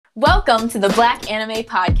Welcome to the Black Anime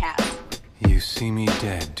Podcast. You see me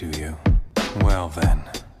dead, do you? Well then.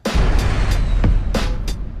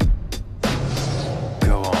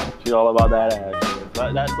 Go on. She all about that ass.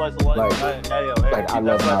 That's slice of life. I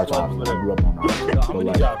love Naruto. I grew up on Naruto.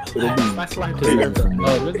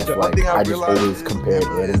 So I just always compared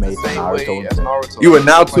anime to Naruto. You are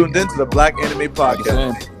now tuned into the Black Anime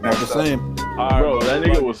Podcast. Not the same. Bro, that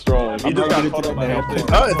nigga was strong. He just got caught up by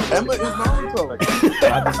that. Emma is Naruto.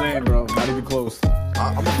 Not the same, bro. Not even close.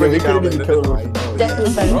 I'm gonna break it down.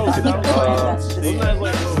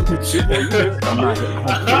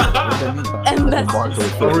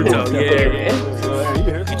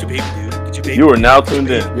 You are now tuned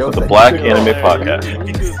in to the Black Anime Podcast.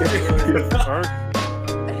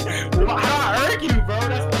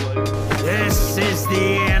 This is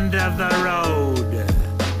the end of the road.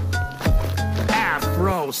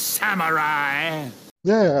 Afro Samurai.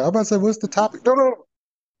 Yeah, I'm about to say, what's the topic? No.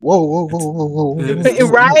 Whoa.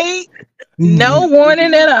 Right? No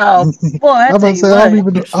warning at all. Boy, I'm about to say, I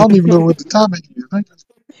don't even know what the topic is. Right.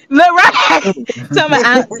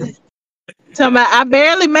 Tell me, I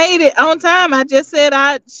barely made it on time. I just said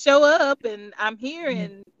I'd show up, and I'm here,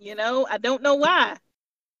 and I don't know why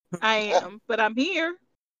I am, but I'm here.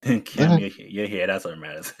 Kim, you're here. That's what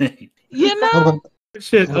matters.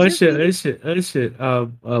 Shit.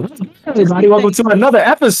 Everybody, welcome to another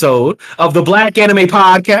episode of the Black Anime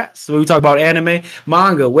Podcast, where we talk about anime,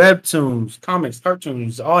 manga, webtoons, comics,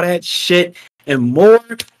 cartoons, all that shit, and more.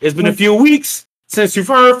 It's been a few weeks since you've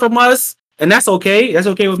heard from us, and that's okay. That's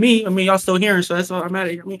okay with me. I mean, y'all still hearing, so that's all I'm at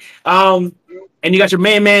it. And you got your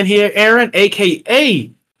main man here, Aaron, aka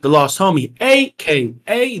the Lost Homie,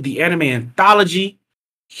 aka the Anime Anthology,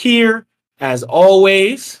 here as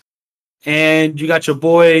always. And you got your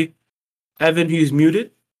boy Evan, who's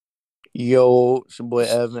muted. Yo, it's your boy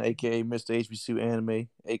Evan, aka Mr. HBCU Anime,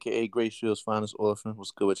 aka Great Shield's finest orphan.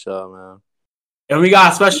 What's good with y'all, man? And we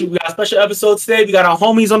got a special episode today. We got our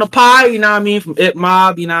homies on the pod, you know what I mean, from It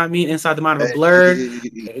Mob, you know what I mean, Inside the Mind of a Blur.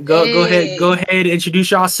 Go ahead and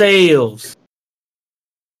introduce yourselves.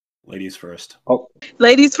 Ladies first.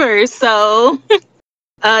 Ladies first. So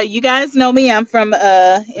you guys know me. I'm from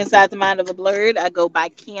Inside the Mind of a Blurred. I go by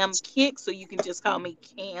Cam Kick, so you can just call me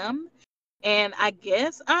Cam. And I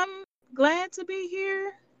guess I'm glad to be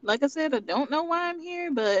here. Like I said, I don't know why I'm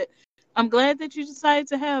here, but I'm glad that you decided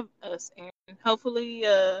to have us, Aaron. Hopefully,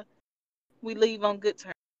 we leave on good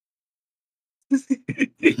terms.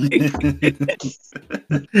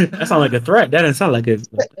 That sounds like a threat. That doesn't sound like a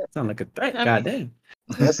threat. Goddamn.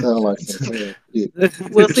 That sounds like a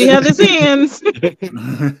We'll see how this ends.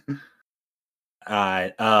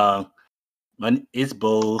 Alright. It's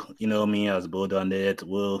Bo. You know me as Bo Done It.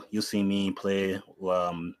 You see me play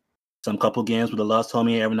some couple games with the Lost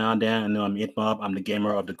Homie every now and then. I know I'm It Mob. I'm the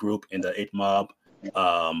gamer of the group in the It Mob.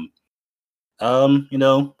 I'm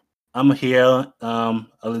here. I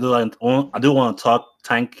do want to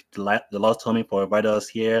thank the Lost Homie for inviting us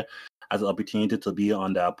here as an opportunity to be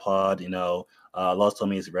on that pod. Lost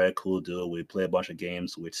Homie is a very cool dude. We play a bunch of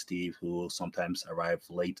games with Steve, who sometimes arrive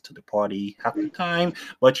late to the party half the time.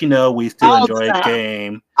 But we still enjoy a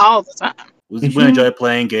game. All the time. We enjoy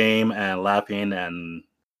playing game and laughing and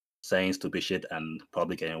saying stupid shit and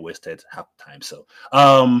probably getting wasted half the time. So,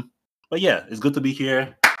 but yeah, it's good to be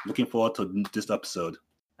here. Looking forward to this episode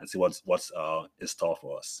and see what's in store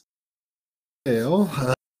for us. Well,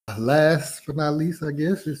 last but not least, I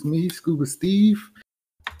guess it's me, Scuba Steve.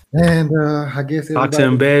 And I guess Talk to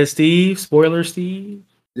him bad, Steve. Spoiler, Steve.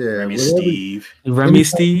 Yeah, Remy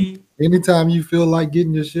Steve. Anytime you feel like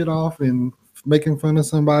getting your shit off and making fun of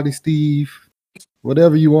somebody, Steve,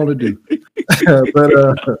 whatever you want to do. But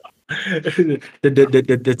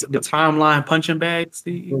the timeline punching bag,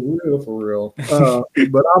 Steve. For real.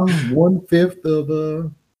 But I'm 1/5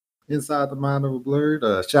 of Inside the Mind of a Blurred.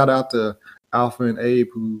 Shout out to Alpha and Abe,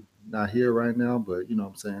 who not here right now, but you know what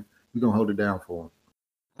I'm saying, we're gonna hold it down for him.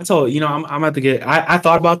 So I'm about to get. I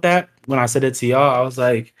thought about that when I said it to y'all. I was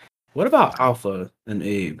like, "What about Alpha and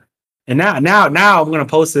Abe?" And now I'm gonna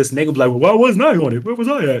post this, and they gonna be like, "Well, why wasn't I on it? Where was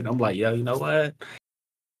I at?" And I'm like, "Yeah, you know what?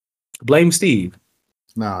 Blame Steve."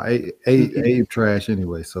 Nah, Abe trash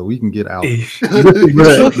anyway, so we can get out. Abe will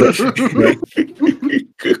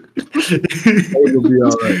be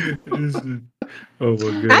all right. Oh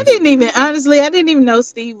my God. I didn't even know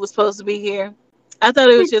Steve was supposed to be here. I thought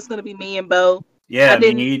it was just gonna be me and Bo. Yeah, I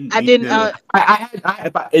didn't.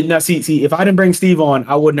 See, if I didn't bring Steve on,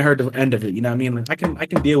 I wouldn't have heard the end of it. You know what I mean? Like I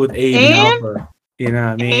can deal with Abe and Alpha. You know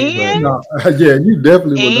what I mean? Yeah, you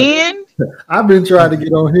definitely would. I've been trying to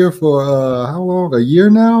get on here for how long? A year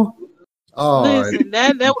now. Oh, Listen,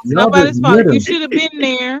 that was y'all nobody's just fault. met You him. should have been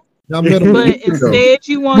there, Y'all met him. but instead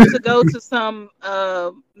you want to go to some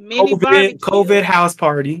mini barbecue. COVID house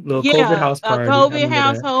party, little COVID house a party. I COVID remember that.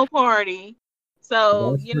 household party.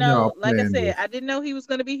 So, That's when y'all like I planned said, this. I didn't know he was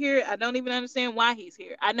going to be here. I don't even understand why he's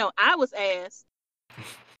here. I know I was asked.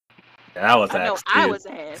 Yeah, I was I know asked I too. was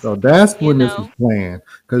asked. So that's You when this was know? planned.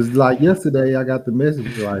 Because like yesterday, I got the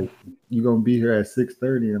message like you gonna be here at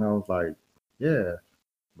 6:30, and I was like, yeah,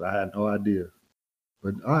 but I had no idea.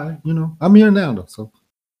 But all right, I'm here now though. So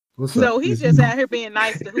what's up? So he's just out here being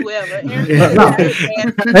nice to whoever. Aaron's Yeah. just out here asking,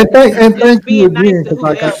 And just thank you being nice again. to 'Cause,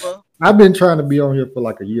 like, whoever. I've been trying to be on here for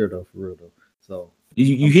like a year though, for real though. So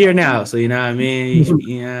You here now, so you know what I mean.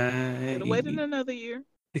 Yeah. Could have waited another year.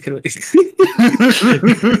 But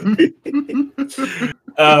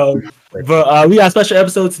we got a special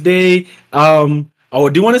episode today. I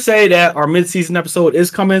do want to say that our mid-season episode is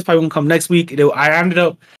coming. It's probably gonna come next week. I ended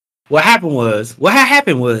up. What happened was.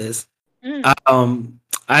 I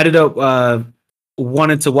ended up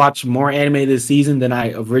wanting to watch more anime this season than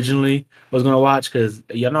I originally was gonna watch because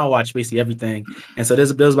y'all know I watch basically everything, and so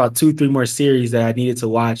there was about 2-3 more series that I needed to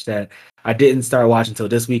watch that I didn't start watching until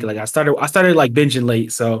this week. Like I started like binging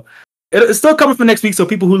late, so it's still coming for next week. So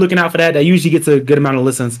people who are looking out for that usually gets a good amount of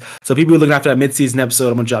listens. So people who are looking out for that mid-season episode,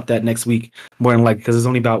 I'm gonna drop that next week more than likely because there's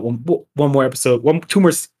only about one more episode, 2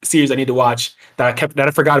 more series I need to watch that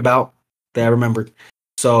I forgot about that I remembered.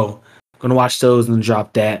 So I'm gonna watch those and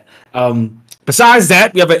drop that. Besides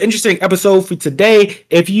that, we have an interesting episode for today.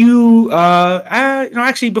 If you,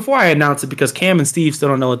 actually, before I announce it, because Cam and Steve still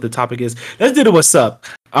don't know what the topic is, let's do the what's up.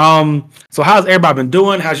 So how's everybody been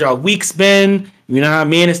doing? How's y'all weeks been? You know what I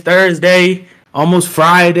mean? It's Thursday, almost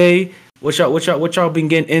Friday. What y'all been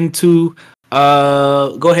getting into?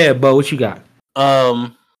 Go ahead, Bo. What you got?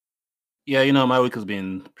 Yeah, my week has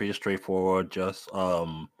been pretty straightforward. Just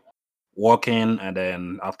working, and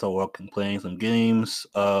then after working, playing some games.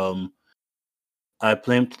 I've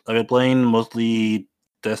been playing mostly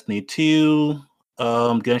Destiny 2,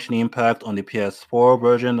 Genshin Impact on the PS4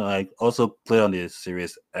 version. I also play on the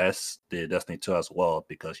Series S, the Destiny 2 as well,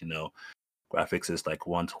 because graphics is like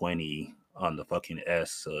 120 on the fucking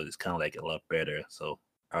S, so it's kind of like a lot better. So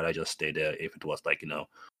I'd just stay there if it was like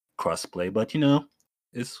crossplay. But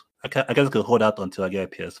it's I guess I could hold out until I get a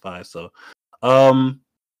PS5. So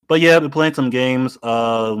but yeah, I've been playing some games.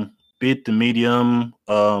 Beat the Medium.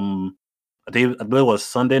 I believe it was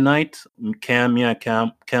Sunday night. Cam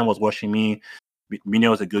was watching me.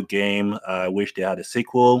 Medium was a good game. I wish they had a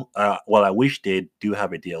sequel. Well, I wish they do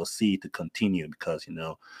have a DLC to continue because it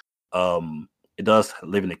does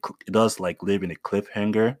live in a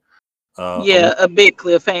cliffhanger. A big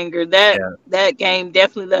cliffhanger. That game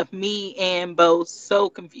definitely left me and Bo so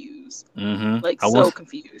confused.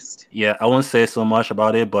 Confused. Yeah, I won't say so much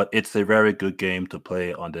about it, but it's a very good game to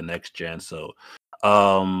play on the next gen. So,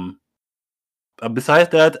 besides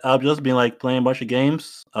that, I've just been playing a bunch of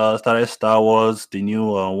games. Started Star Wars, the new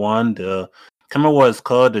one. I can't remember what it's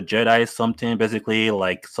called, the Jedi something. Basically,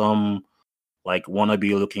 some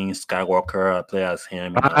wannabe looking Skywalker. I play as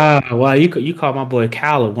him. Wow, you call my boy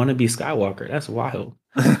Cal a wannabe Skywalker. That's wild.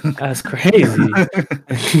 That's crazy.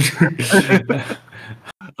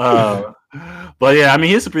 But yeah, I mean,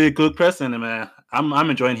 he's a pretty good person, man. I'm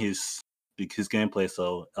enjoying his gameplay.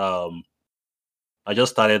 So I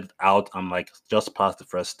just started out. I'm just past the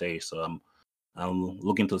first stage, so I'm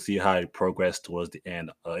looking to see how it progressed towards the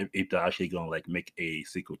end. If they're actually gonna make a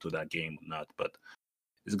sequel to that game or not, but.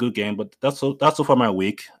 It's a good game, but that's so far my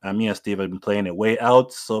week. Me and Steve have been playing a way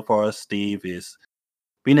out. So far, Steve is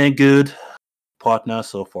been a good partner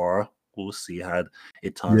so far. We'll see how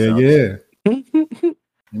it turns out. Yeah. You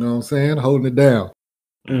know what I'm saying? Holding it down.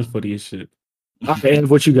 That's funny as shit. Okay, and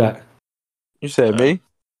what you got? You said me?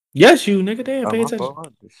 Yes, you nigga. Damn, pay my attention.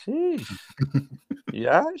 fault. Sheesh.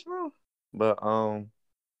 Yeah, bro. But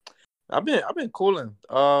I've been cooling.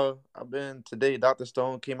 Today. Dr.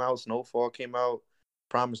 Stone came out. Snowfall came out.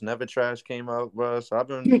 Promise Never Trash came out, bro. So I have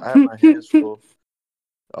my hands full.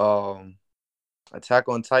 Attack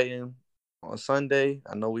on Titan on Sunday.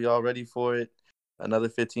 I know we all ready for it. Another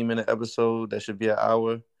 15-minute episode that should be an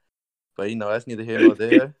hour. But that's neither here nor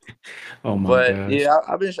there. Oh my gosh. Yeah,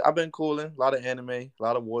 I've been cooling. A lot of anime, a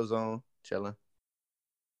lot of Warzone, chilling.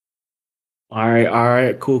 All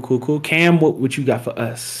right, cool. Cam, what you got for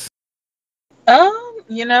us?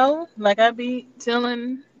 Like I be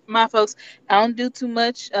telling my folks, I don't do too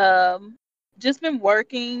much. Just been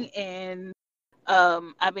working, and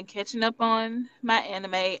I've been catching up on my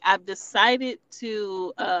anime. I've decided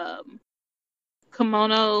to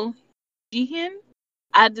Kemono Jihen.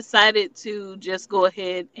 I decided to just go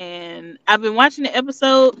ahead and I've been watching the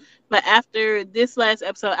episode, but after this last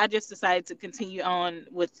episode, I just decided to continue on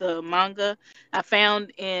with the manga. I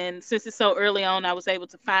found, and since it's so early on, I was able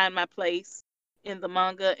to find my place in the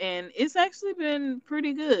manga, and it's actually been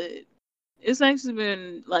pretty good. It's actually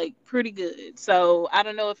been like pretty good. So I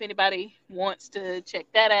don't know if anybody wants to check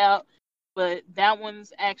that out, but that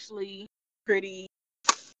one's actually pretty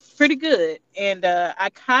good. And I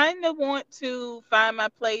kind of want to find my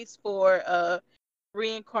place for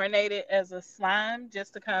reincarnated as a slime,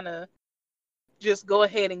 just to kind of just go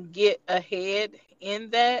ahead and get ahead in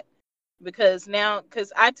that, because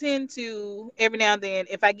I tend to every now and then,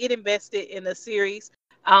 if I get invested in a series,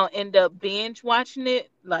 I'll end up binge watching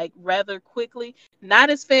it like rather quickly.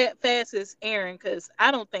 Not as fast as Aaron, because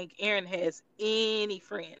I don't think Aaron has any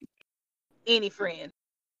friend,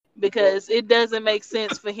 because it doesn't make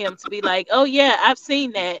sense for him to be like, oh yeah, I've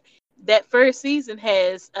seen that. That first season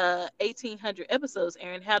has 1,800 episodes.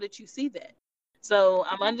 Aaron, how did you see that? So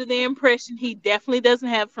I'm under the impression he definitely doesn't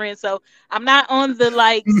have friends. So I'm not on the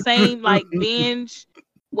like same like binge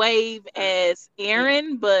wave as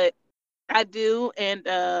Aaron, but I do. And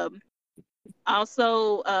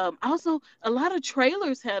also a lot of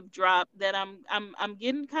trailers have dropped that I'm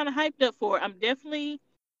getting kind of hyped up for. I'm definitely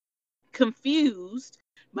confused,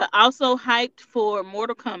 but also hyped for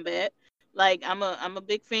Mortal Kombat. Like I'm a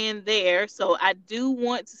big fan there, so I do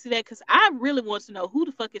want to see that, because I really want to know who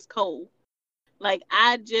the fuck is Cole. Like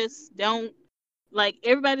I just don't, like,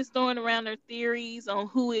 everybody's throwing around their theories on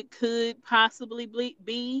who it could possibly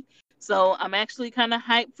be. So I'm actually kind of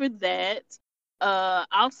hyped for that.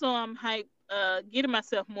 Also I'm getting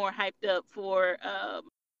myself more hyped up for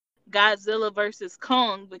Godzilla versus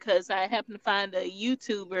Kong, because I happen to find a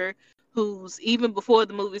YouTuber who's, even before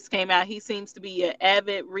the movies came out, he seems to be an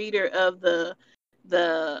avid reader of the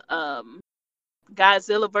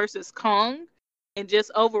Godzilla versus Kong, and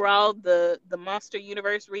just overall the Monster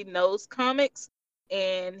Universe, reading those comics.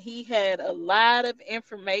 And he had a lot of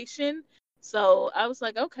information. So I was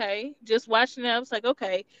like, okay, just watching it, I was like,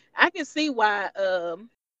 okay, I can see why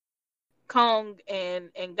Kong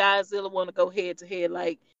and Godzilla want to go head to head.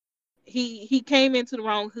 Like, he came into the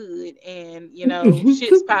wrong hood, and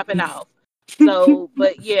shit's popping off. So,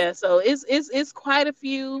 but yeah, so it's quite a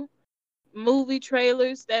few movie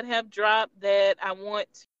trailers that have dropped that I want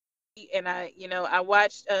to see. And I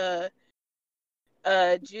watched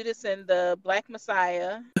Judas and the Black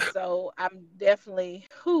Messiah. So I'm definitely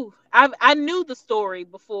I knew the story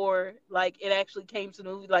before like it actually came to the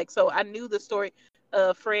movie. Like, so I knew the story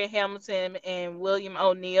of Fred Hamilton and William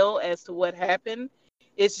O'Neill as to what happened.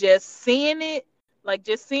 It's just seeing it, like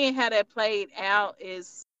just seeing how that played out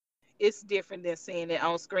it's different than seeing it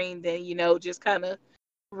on screen than, just kind of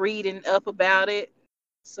reading up about it.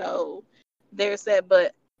 So there's that.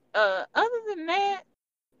 But other than that,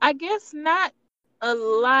 I guess not a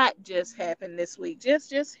lot just happened this week.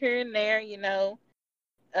 Just here and there,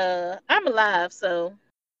 I'm alive, so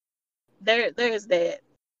there's that.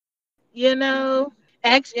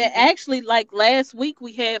 Actually, like last week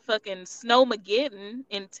we had fucking Snowmageddon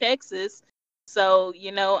in Texas. So,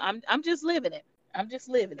 I'm just living it.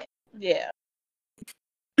 Yeah.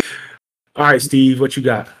 All right, Steve, what you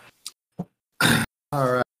got? All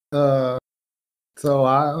right. So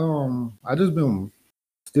I just been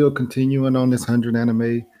still continuing on this 100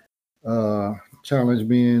 anime challenge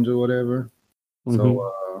binge or whatever. Mm-hmm.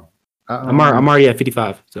 So I'm already at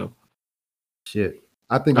 55. So shit.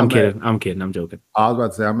 I think I'm kidding. I'm joking. I was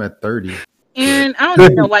about to say I'm at 30. Aaron, I don't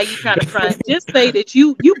even know why you trying to front. Just say that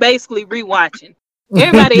you basically rewatching.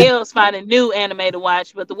 Everybody else finding new anime to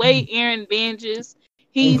watch, but the way Aaron binges,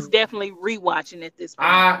 he's definitely rewatching at this point.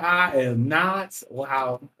 I am not.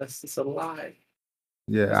 Wow, that's just a lie.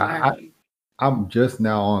 Yeah, I'm just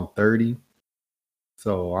now on 30,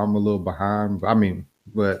 so I'm a little behind.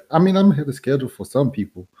 But I'm ahead of schedule for some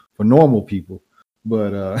people, for normal people.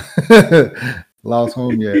 But lost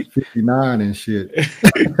homie at 59 and shit.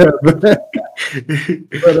 but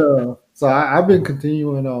so I've been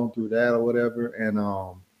continuing on through that or whatever, and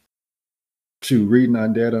reading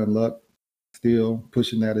Undead Unluck, still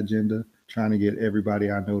pushing that agenda, trying to get everybody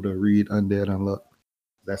I know to read Undead Unluck.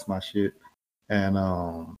 That's my shit. And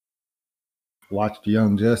watched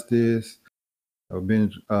Young Justice. I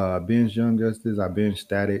binge Young Justice. I binge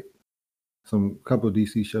Static. Some couple of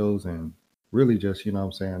DC shows, and really just, doing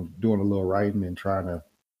a little writing and trying to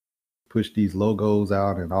push these logos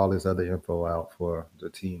out and all this other info out for the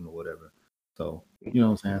team or whatever. So,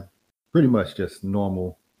 pretty much just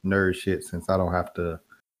normal nerd shit, since I don't have to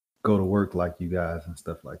go to work like you guys and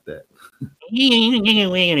stuff like that.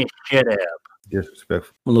 Shut up.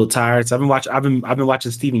 disrespectful. I'm a little tired. So I've been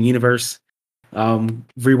watching Steven Universe,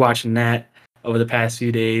 rewatching that over the past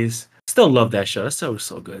few days. Still love that show. That's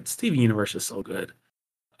so good. Steven Universe is so good.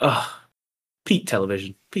 Ugh. Peak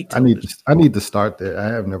television. I need to start that. I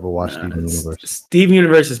have never watched Steven Universe. Steven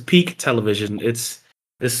Universe is peak television. It's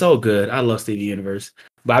so good. I love Steven Universe.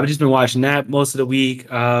 But I've just been watching that most of the week.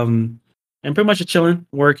 And pretty much just chilling,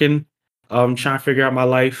 working, trying to figure out my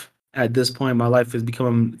life. At this point, my life is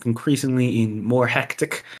becoming increasingly more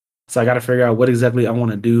hectic. So I got to figure out what exactly I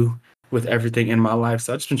want to do with everything in my life.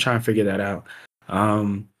 So I've just been trying to figure that out.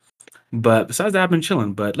 But besides that, I've been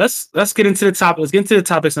chilling. But let's get into the topic. Let's get into the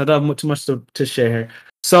topics. I don't have too much to share.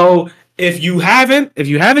 So if you haven't yet,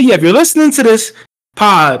 if you're listening to this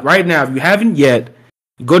pod right now, if you haven't yet,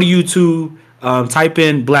 go to YouTube, type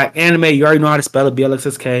in Black Anime. You already know how to spell it,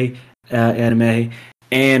 BLXSK anime,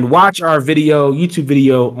 and watch our YouTube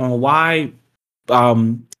video on why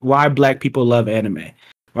Black people love anime.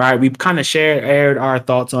 All right, we've kind of aired our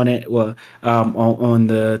thoughts on it, on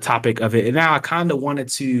the topic of it, and now I kind of wanted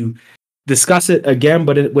to discuss it again,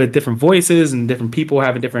 but with different voices and different people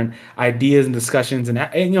having different ideas and discussions,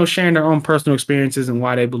 and sharing their own personal experiences and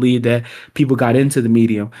why they believe that people got into the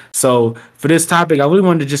medium. So for this topic, I really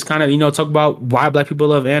wanted to just kind of talk about why Black people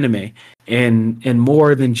love anime and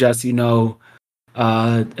more than just a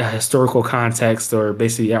historical context or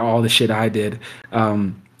basically all the shit I did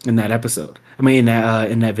in that episode. I mean,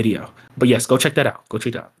 in that video. But yes, go check that out. Go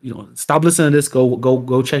check it out. Stop listening to this.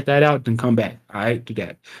 Go check that out. Then come back. All right, do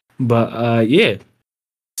that. But yeah.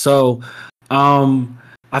 So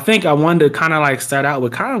I think I wanted to kind of start out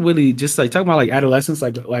with kind of really just talking about adolescence,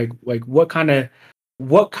 like what kind of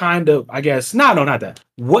I guess not that.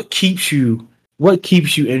 What keeps you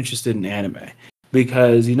interested in anime?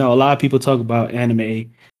 Because a lot of people talk about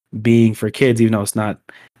anime being for kids, even though it's not.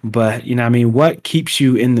 But what keeps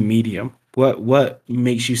you in the medium? What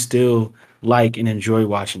makes you still like and enjoy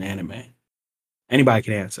watching anime? Anybody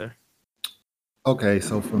can answer. Okay,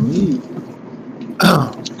 so for me,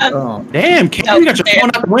 damn, Cam, you got your phone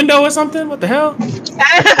out the window or something? What the hell?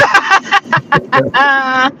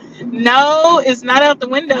 No, it's not out the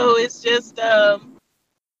window. It's just I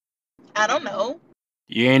don't know.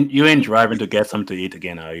 You ain't driving to get something to eat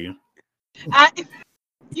again, are you?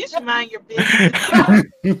 You should mind your business.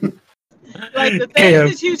 Like the things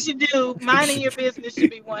that you should do, minding your business should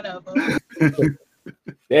be one of them.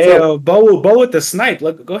 Damn, Bo with the snipe.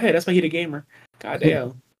 Look, go ahead. That's why he the gamer. God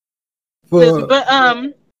damn. For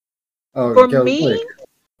me,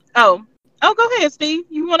 go ahead, Steve.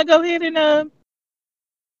 You want to go ahead and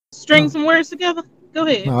string some words together? Go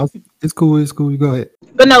ahead. No, it's cool. It's cool. You go ahead.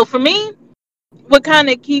 But no, for me, what kind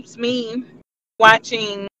of keeps me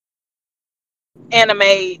watching anime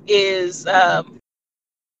is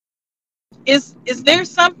there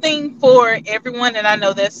something for everyone? And I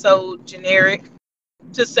know that's so generic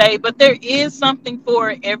to say, but there is something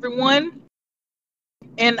for everyone.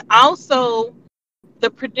 And also the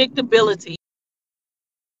predictability.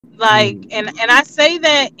 And I say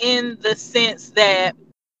that in the sense that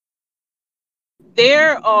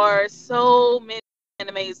there are so many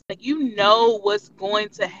animes that what's going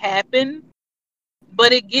to happen,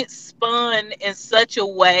 but it gets spun in such a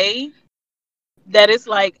way that it's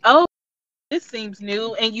like, oh, this seems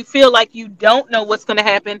new, and you feel like you don't know what's going to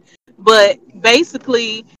happen, but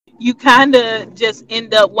basically you kind of just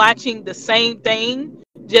end up watching the same thing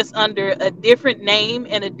just under a different name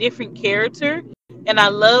and a different character. And I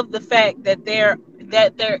love the fact that there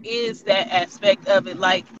is that aspect of it.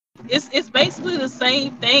 Like it's basically the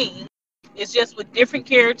same thing. It's just with different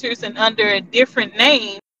characters and under a different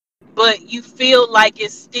name, but you feel like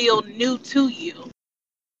it's still new to you.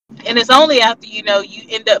 And it's only after you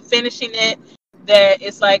end up finishing it that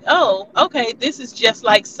it's like, oh, okay, this is just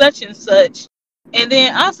like such and such. And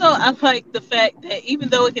then also I like the fact that even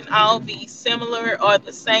though it can all be similar or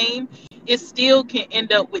the same, it still can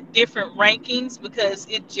end up with different rankings because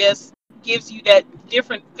it just gives you that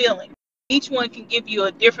different feeling. Each one can give you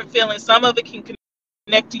a different feeling. Some of it can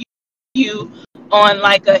connect to you on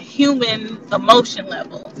like a human emotion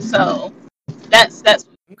level. So that's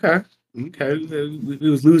okay. We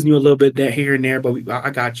was losing you a little bit here and there, but I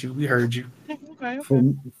got you. We heard you. Okay.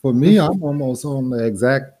 For me, I'm almost on the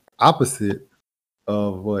exact opposite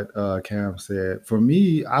of what Cam said. For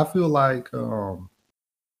me, I feel like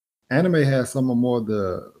anime has some of more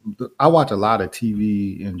the I watch a lot of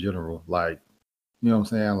TV in general. Like, you know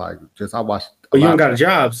what I'm saying? Like, just I watch. But you don't got a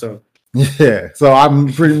job, so. Yeah, so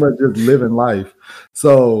I'm pretty much just living life.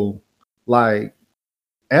 So, like,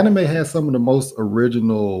 anime has some of the most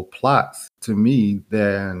original plots to me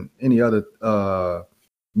than any other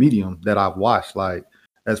medium that I've watched. Like,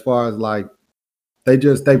 as far as like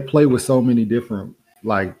they play with so many different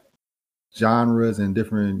like genres and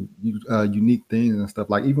different unique things and stuff.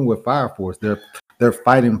 Like even with Fire Force, they're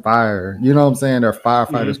fighting fire. You know what I'm saying? They're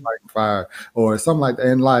firefighters fighting fire or something like that.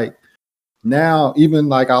 And like now, even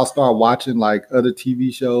like I'll start watching like other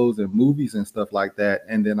TV shows and movies and stuff like that,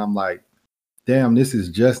 and then I'm like, damn, this is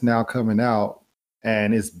just now coming out,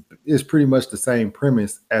 and it's pretty much the same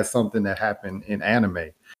premise as something that happened in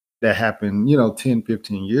anime that happened, 10,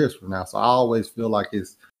 15 years from now. So I always feel like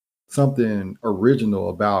it's something original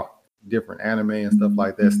about different anime and stuff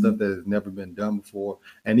like that, stuff that has never been done before.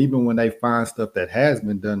 And even when they find stuff that has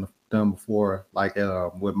been done before, like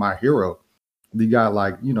with My Hero, we got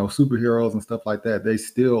like, superheroes and stuff like that, they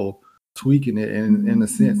still tweaking it, and in a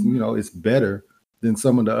sense, it's better than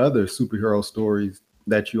some of the other superhero stories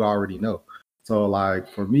that you already know. So like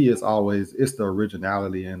for me, it's the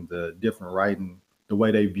originality and the different writing, the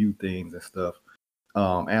way they view things and stuff,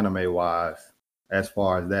 anime wise, as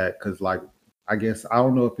far as that. Because like, I guess I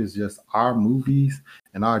don't know if it's just our movies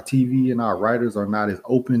and our TV and our writers are not as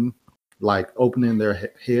opening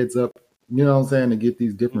their heads up, you know what I'm saying, to get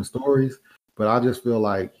these different stories. But I just feel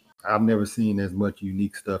like I've never seen as much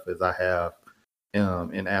unique stuff as I have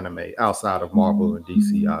in anime outside of Marvel and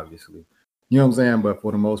DC, obviously. You know what I'm saying? But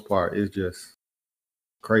for the most part, it's just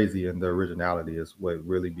crazy, and the originality is what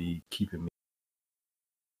really be keeping me.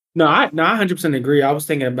 No, I 100% agree. I was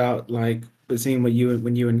thinking about like the scene when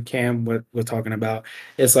you and Cam were talking about.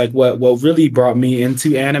 It's like what really brought me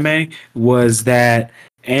into anime was that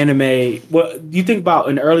anime. What you think about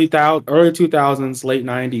in early 2000s, late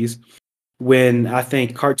 90s, when I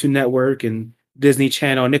think Cartoon Network and Disney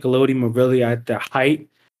Channel and Nickelodeon were really at the height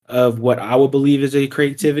of what I would believe is a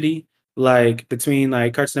creativity. Like between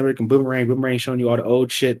like Cartoon Network and Boomerang showing you all the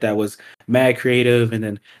old shit that was mad creative, and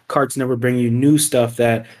then Cartoon Network bringing you new stuff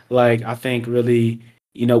that like I think really,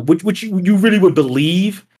 which you really would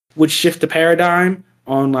believe would shift the paradigm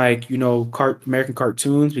on like, American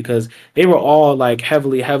cartoons, because they were all like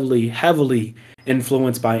heavily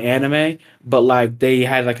influenced by anime, but like they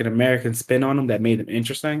had like an American spin on them that made them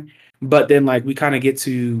interesting. But then like we kind of get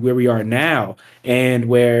to where we are now, and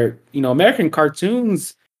where, American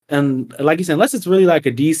cartoons, and like you said, unless it's really like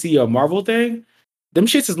a DC or Marvel thing, them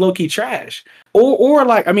shits is low key trash. Or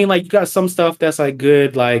like, I mean, like you got some stuff that's like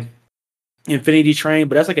good, like Infinity Train,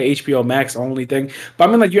 but that's like an HBO Max only thing. But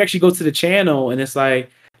I mean, like you actually go to the channel and it's like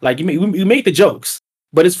you make the jokes,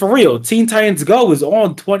 but it's for real. Teen Titans Go is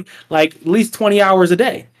on at least 20 hours a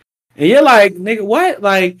day, and you're like, nigga, what?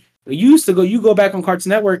 Like you go back on Cartoon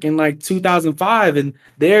Network in like 2005, and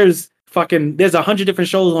there's 100 different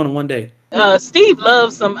shows on in one day. Steve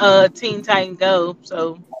loves some Teen Titan Go,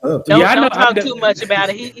 so don't talk too much about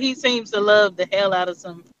it. He seems to love the hell out of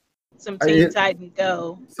some Teen Titan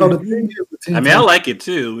Go. So the thing is, I like it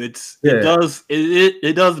too.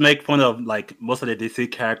 It does make fun of like most of the DC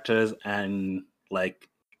characters, and like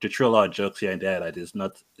to throw a lot of jokes here and there. Like it's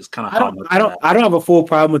kind of hard. I don't have a full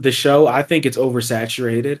problem with the show. I think it's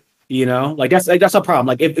oversaturated. Like that's a problem.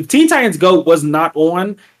 Like if Teen Titans Go was not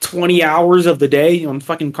on 20 hours of the day on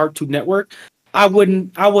fucking Cartoon Network, I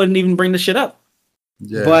wouldn't even bring the shit up.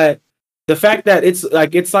 Yeah. But the fact that it's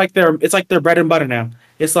like their bread and butter now.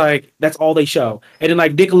 It's like that's all they show. And then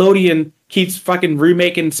like Nickelodeon keeps fucking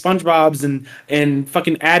remaking SpongeBob's and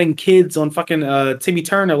fucking adding kids on fucking Timmy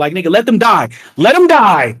Turner. Like, nigga, let them die. Let them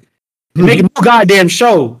die. Make a new goddamn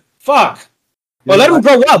show. Fuck. Well, let them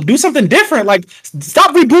grow up. Do something different. Like,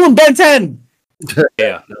 stop rebooting Ben 10.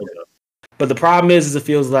 Yeah. But the problem is it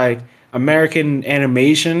feels like American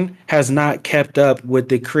animation has not kept up with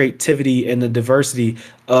the creativity and the diversity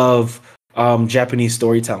of Japanese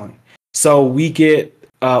storytelling. So we get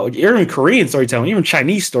even Korean storytelling, even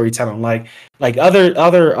Chinese storytelling, like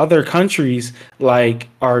other countries like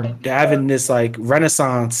are having this like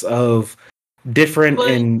renaissance of different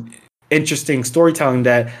and interesting storytelling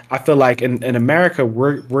that I feel like in America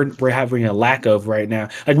we're having a lack of right now.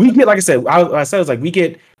 Like we get, like I said, I said it's like we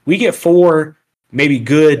get 4 maybe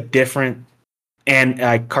good different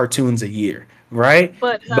and cartoons a year, right?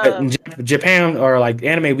 But in Japan or like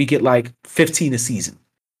anime, we get like 15 a season.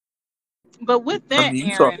 But with that,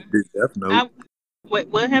 Aaron,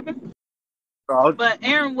 what happened? But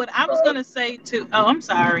Aaron, what I was gonna say to I'm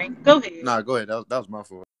sorry. Go ahead. Nah, go ahead. That was my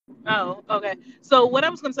fault. Oh, okay. So what I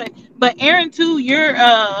was gonna say, but Aaron, to your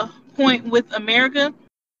point with America,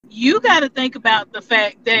 you got to think about the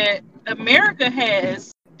fact that America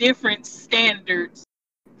has different standards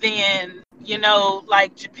than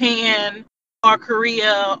like Japan or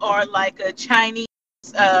Korea or like a Chinese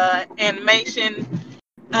animation.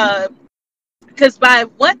 Because by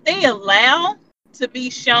what they allow to be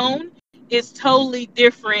shown is totally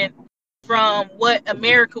different from what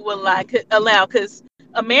America will allow, because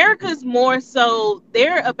America's more so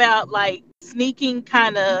they're about like sneaking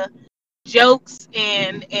kind of jokes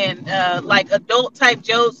and like adult type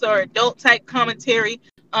jokes or adult type commentary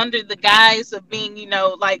under the guise of being, you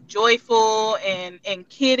know, like joyful and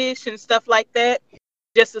kiddish and stuff like that,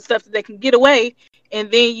 just the stuff that they can get away. And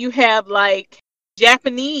then you have like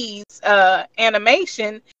Japanese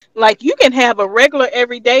animation, like you can have a regular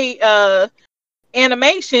everyday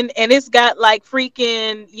animation and it's got like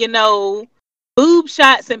freaking, you know, boob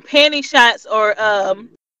shots and panty shots, or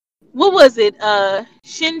what was it,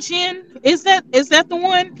 Shin is that the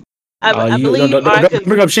one? I believe don't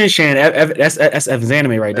bring up Shin Chan. That's Evans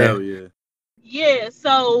anime right there. Hell yeah. Yeah,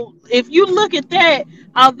 so if you look at that,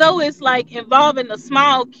 although it's like involving a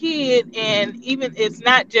small kid, and even it's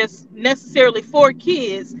not just necessarily for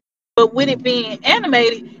kids, but with it being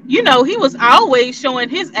animated, you know, he was always showing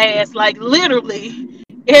his ass like literally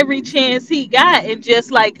every chance he got, and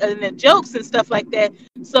just like in the jokes and stuff like that.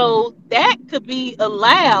 So that could be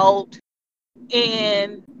allowed,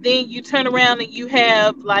 and then you turn around and you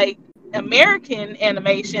have like American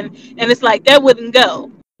animation, and it's like that wouldn't go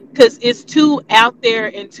because it's too out there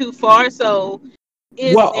and too far. So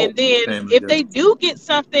it's, and then if they do get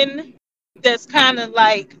something that's kind of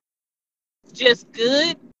like just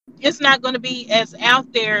good, it's not going to be as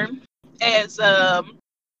out there as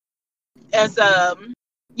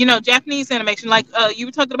you know, Japanese animation. Like you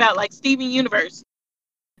were talking about, like Steven Universe.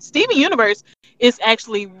 Steven Universe is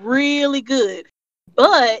actually really good,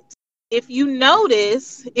 but if you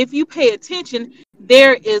notice, if you pay attention,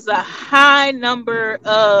 there is a high number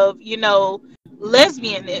of, you know,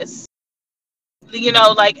 lesbianness, you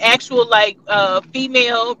know, like actual like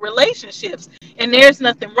female relationships, and there's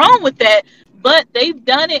nothing wrong with that, but they've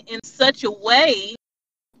done it in such a way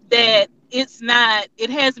that it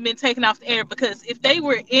hasn't been taken off the air, because if they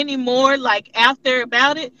were any more like out there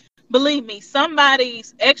about it, believe me,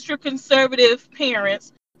 somebody's extra conservative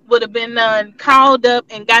parents would have been called up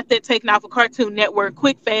and got that taken off of Cartoon Network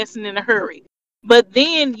quick, fast, and in a hurry. But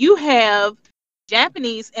then you have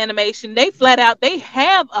Japanese animation. They flat out, they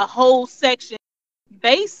have a whole section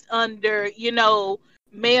based under, you know,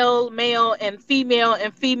 male and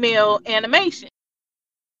female animation.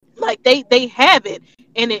 Like they have it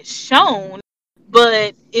and it's shown,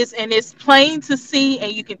 but it's plain to see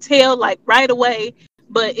and you can tell like right away.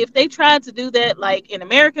 But if they tried to do that like in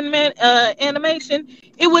American animation,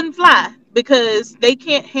 it wouldn't fly, because they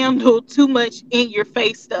can't handle too much in your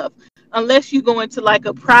face stuff unless you go into like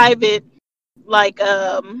a private, like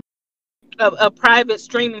a private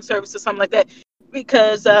streaming service or something like that.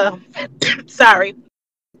 Because sorry,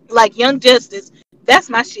 like Young Justice, that's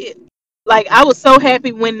my shit. Like I was so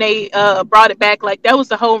happy when they brought it back. Like that was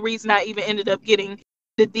the whole reason I even ended up getting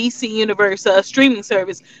the DC Universe streaming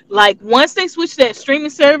service. Like once they switched that streaming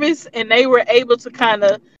service and they were able to kind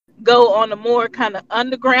of go on a more kind of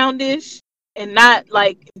undergroundish and not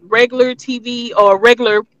like regular TV or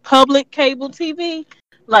regular public cable TV,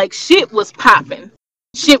 like shit was popping.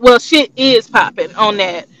 Shit is popping on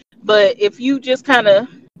that. But if you just kind of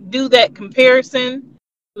do that comparison,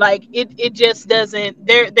 like it just doesn't.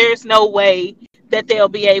 There's no way that they'll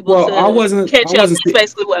be able to catch up. That's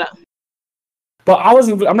basically what But I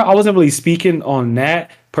wasn't really speaking on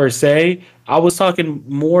that per se. I was talking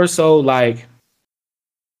more so like,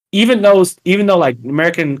 even though like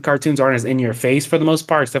American cartoons aren't as in your face for the most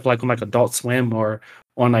part, except for like on like Adult Swim or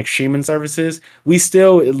on like streaming services, we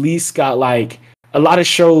still at least got like a lot of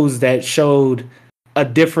shows that showed a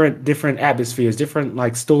different atmospheres, different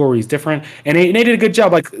like stories, different, and they did a good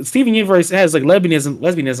job. Like Steven Universe has like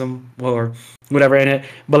lesbianism or whatever in it,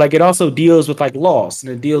 but like it also deals with like loss,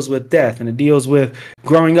 and it deals with death, and it deals with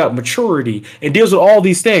growing up, maturity, it deals with all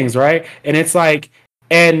these things, right? And it's like,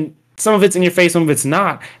 and some of it's in your face, some of it's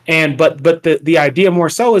not, and but the idea more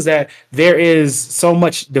so is that there is so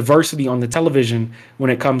much diversity on the television when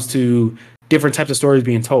it comes to different types of stories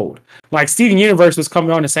being told. Like Steven Universe was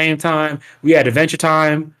coming on the same time. We had Adventure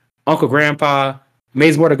Time, Uncle Grandpa,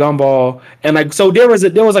 Maze More to Gumball, and like so there was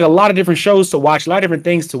like a lot of different shows to watch, a lot of different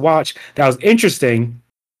things to watch that was interesting.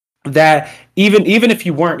 That even if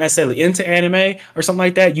you weren't necessarily into anime or something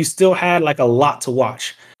like that, you still had like a lot to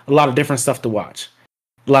watch, a lot of different stuff to watch.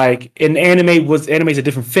 Like in anime is a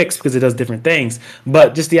different fix because it does different things,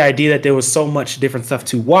 but just the idea that there was so much different stuff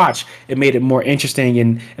to watch, it made it more interesting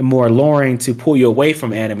and more alluring to pull you away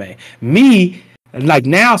from anime. Me, like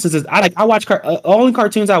now, since I watch only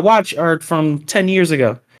cartoons I watch are from 10 years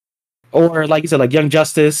ago, or like you said, like Young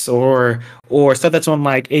Justice or stuff that's on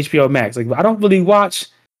like HBO Max. Like I don't really watch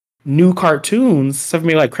new cartoons, except for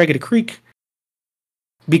maybe like Craig of the Creek,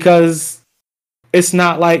 because it's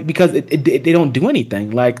not like because they don't do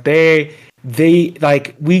anything. Like they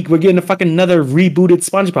like we're getting a fucking another rebooted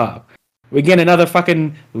SpongeBob. We're getting another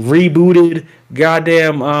fucking rebooted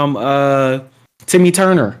goddamn Timmy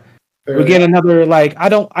Turner. We're getting another like I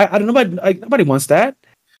don't nobody wants that.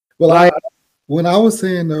 Well, when I was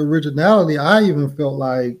saying the originality, I even felt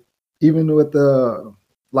like even with the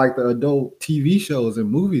adult TV shows and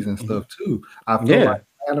movies and stuff too, I feel like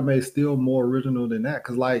anime is still more original than that.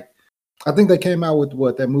 Because like I think they came out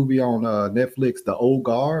with that movie on Netflix, The Old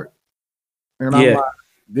Guard, and I'm like,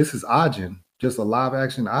 this is Ajin, just a live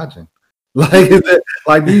action Ajin.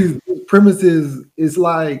 Like these premises, it's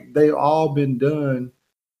like they all been done.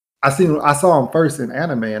 I saw them first in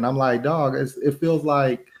anime, and I'm like, dog, it feels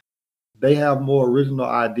like they have more original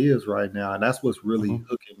ideas right now, and that's what's really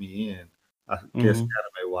hooking me in. I guess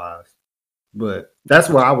anime wise, but that's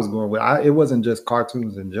where I was going with. It wasn't just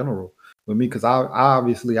cartoons in general with me because I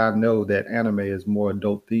obviously I know that anime is more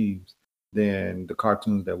adult themes than the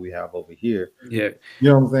cartoons that we have over here. Yeah, you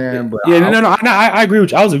know what I'm saying. But I agree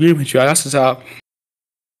with you. I was agreeing with you. That's just how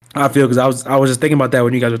I feel because I was just thinking about that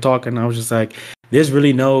when you guys were talking. I was just like, there's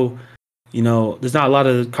really no. There's not a lot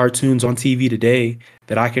of cartoons on TV today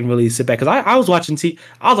that I can really sit back because I was watching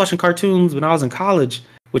cartoons when I was in college,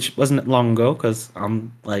 which wasn't long ago because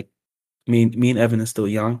I'm like me and Evan is still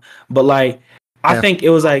young, but like I think it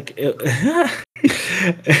was like.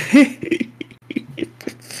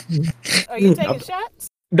 Are you taking shots?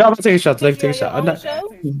 No, I'm not taking shots. Take a shot.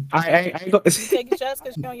 I ain't go. You taking shots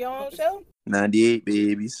because you're on your own show? 98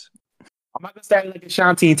 babies. I'm not gonna start like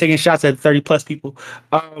Ashanti and taking shots at 30 plus people.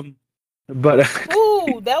 But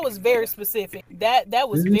ooh, that was very specific. That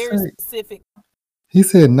was very specific. He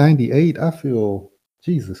said 98. I feel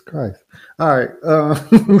Jesus Christ. All right.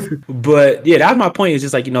 But yeah, that's my point. It's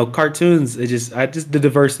just like cartoons. It just the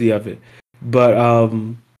diversity of it. But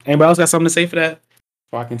anybody else got something to say for that?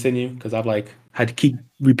 Before I continue, because I've had to keep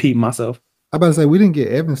repeating myself. I'm about to say we didn't get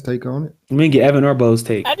Evan's take on it. We didn't get Evan or Bo's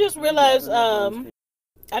take. I just realized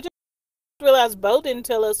Bo didn't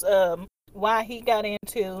tell us why he got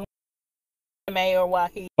into anime or why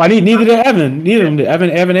he. Well, neither did Evan.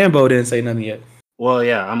 Evan and Bo didn't say nothing yet. Well,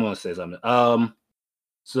 yeah, I'm gonna say something.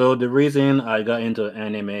 So the reason I got into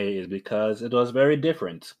anime is because it was very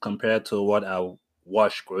different compared to what I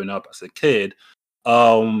watched growing up as a kid.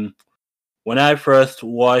 When I first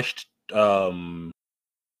watched Dragon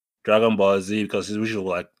Ball Z, because it's usually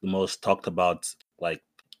like the most talked about like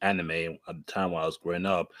anime at the time when I was growing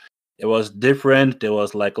up, it was different. There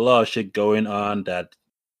was like a lot of shit going on that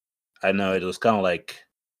I know it was kind of like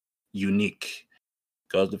unique.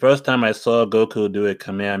 Because the first time I saw Goku do a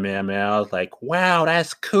Kamehameha, I was like, wow,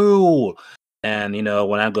 that's cool. And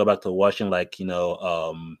when I go back to watching back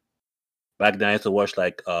then I used to watch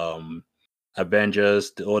like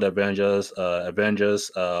Avengers, the old Avengers,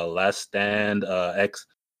 Last Stand,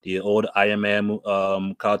 the old Iron Man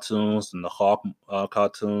cartoons and the Hulk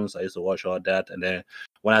cartoons. I used to watch all that, and then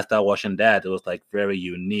when I started watching that, it was like very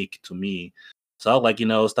unique to me. So I was like,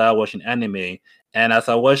 started watching anime, and as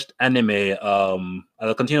I watched anime, as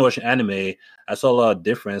I continued watching anime, I saw a lot of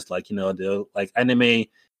difference. Like anime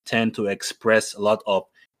tend to express a lot of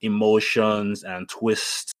emotions and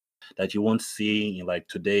twists that you won't see in like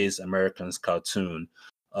today's Americans cartoon.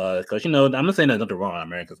 Because I'm not saying there's nothing wrong with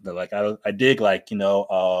Americans, but like I dig like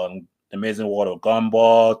The Amazing World of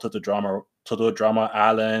Gumball, Total Drama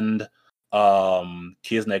Island,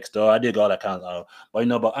 Kids Next Door. I dig all that kind of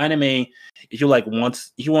stuff. But anime, if you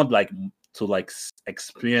want like to like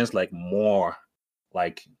experience like more,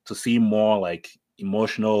 like to see more like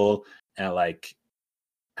emotional and like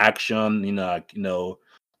action,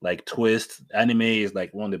 like twist, anime is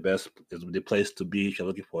like one of the best, is the place to be if you're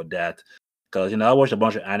looking for that. Because I watched a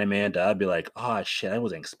bunch of anime that I'd be like, oh shit, I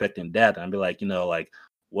wasn't expecting that. And I'd be like,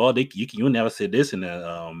 well, you never see this in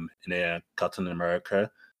a cartoon in America.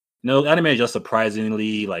 Anime is just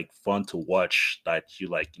surprisingly like fun to watch. That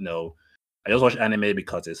I just watch anime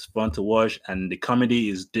because it's fun to watch, and the comedy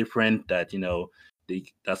is different. That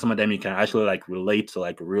that some of them you can actually like relate to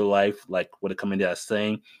like real life, like what the comedy are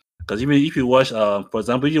saying. Because even if you watch, for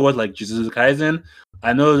example, if you watch like Jujutsu Kaisen,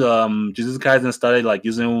 I know Jujutsu Kaisen started like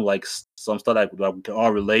using like some stuff like we can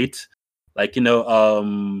all relate, like fucking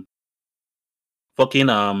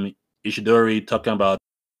Ishidori talking about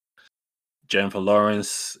Jennifer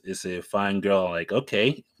Lawrence is a fine girl. Like,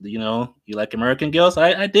 okay, you like American girls?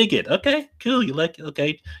 I dig it. Okay, cool. You like it?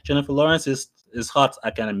 Okay, Jennifer Lawrence is hot.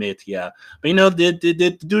 I can admit, yeah. But they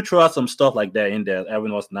do throw out some stuff like that in there.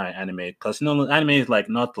 Everyone was not anime because anime is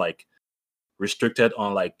not like restricted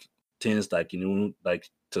on like things like like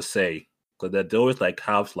to say. because they always like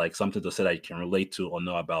have like something to say that you can relate to or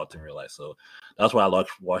know about in real life. So that's why I like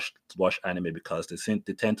watch anime, because they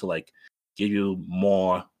tend to like give you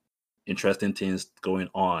more interesting things going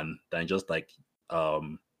on than just like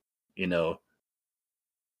you know,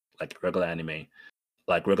 like regular anime,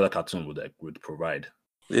 like regular cartoon would provide.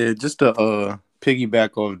 Yeah, just to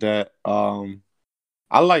piggyback off that,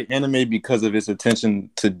 I like anime because of its attention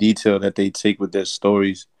to detail that they take with their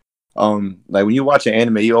stories. Like when you watch an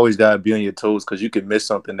anime, you always gotta be on your toes because you can miss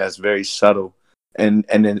something that's very subtle and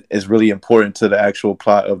then it's really important to the actual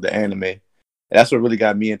plot of the anime. And that's what really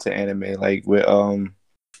got me into anime. Like with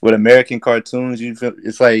American cartoons, you feel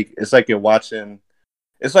it's like you're watching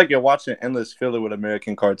endless filler with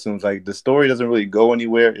American cartoons. Like the story doesn't really go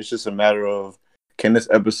anywhere. It's just a matter of, can this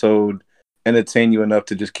episode entertain you enough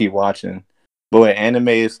to just keep watching? But with anime,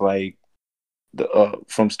 it's like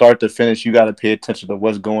from start to finish, you got to pay attention to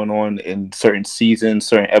what's going on in certain seasons,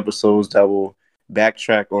 certain episodes that will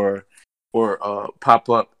backtrack or pop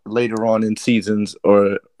up later on in seasons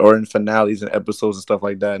or in finales and episodes and stuff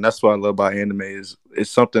like that. And that's what I love about anime is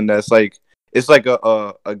it's something that's like, it's like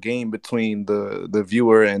a game between the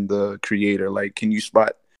viewer and the creator. Like, can you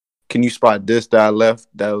spot this that I left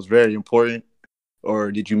that was very important?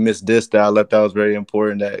 Or did you miss this that I left that was very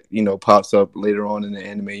important that, you know, pops up later on in the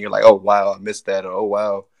anime? And you're like, oh, wow, I missed that. Or, oh,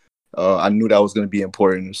 wow, I knew that was going to be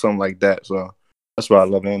important or something like that. So that's why I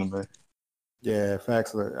love anime. Yeah,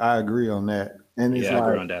 facts. I agree on that. And it's I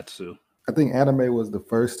agree on that too. I think anime was the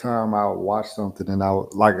first time I watched something and I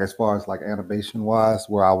would, like, as far as like animation wise,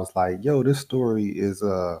 where I was like, yo, this story is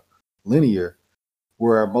linear.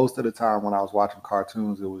 Where most of the time when I was watching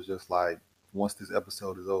cartoons, it was just like, once this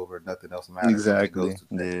episode is over, nothing else matters. Exactly.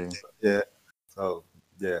 Yeah. So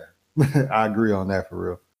yeah, I agree on that for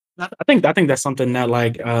real. I think that's something that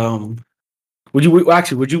like would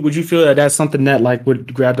you feel that that's something that like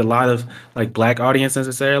would grab a lot of like black audience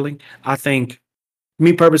necessarily? I think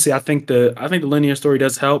me purposely, I think the linear story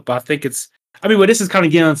does help, but I think well, this is kind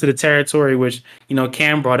of getting into the territory which, you know,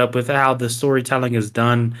 Cam brought up with how the storytelling is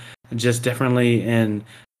done just differently in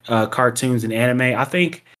cartoons and anime.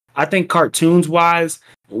 I think cartoons wise,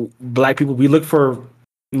 black people, we look for,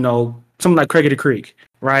 you know, something like Craig of the Creek,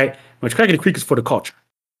 right? Which Craig of the Creek is for the culture.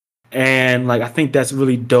 And like, I think that's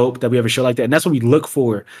really dope that we have a show like that. And that's what we look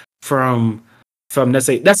for from let's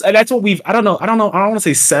say, that's what we've, I don't want to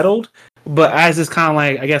say settled, but as it's kind of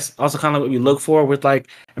like, I guess also kind of like what we look for with like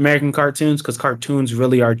American cartoons, because cartoons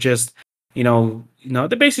really are just, you know,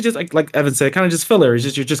 they're basically just like Evan said, kind of just filler. It's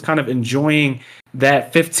just, you're just kind of enjoying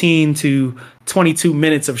that 15 to 22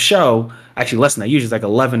 minutes of show. Actually, less than that. Usually it's like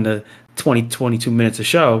 11 to 22 minutes of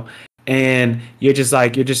show. And you're just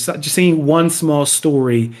seeing one small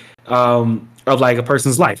story of like a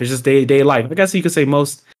person's life. It's just day life. I guess you could say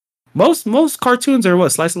most cartoons are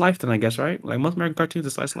what, slice of life then, I guess, right? Like most American cartoons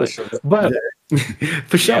are slice of life. Sure. But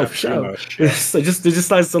for sure. So just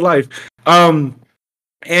slice of life.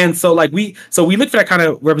 And so like we look for that kind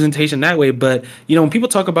of representation that way, but you know, when people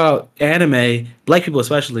talk about anime, black people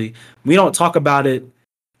especially, we don't talk about it.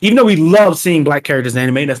 Even though we love seeing black characters in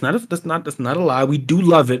anime, that's not a lie. We do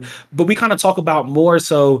love it, but we kind of talk about more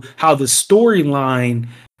so how the storyline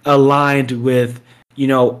aligned with, you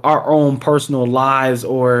know, our own personal lives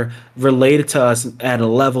or related to us at a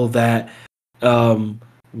level that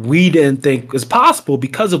we didn't think was possible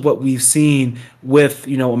because of what we've seen with,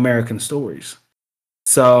 you know, American stories.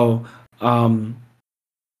 So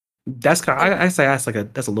that's kind of, I say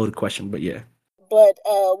that's a loaded question, but yeah. But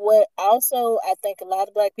what also I think a lot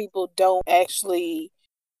of black people don't actually,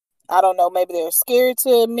 I don't know, maybe they're scared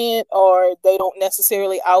to admit or they don't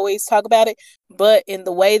necessarily always talk about it, but in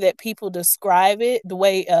the way that people describe it, the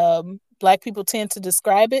way black people tend to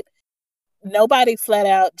describe it, nobody flat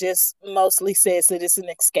out just mostly says that it's an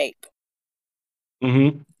escape.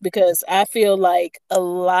 Mm-hmm. Because I feel like a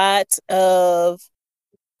lot of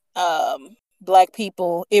black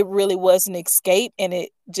people, it really was an escape, and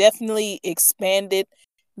it definitely expanded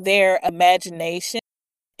their imagination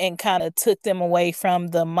and kind of took them away from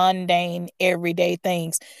the mundane everyday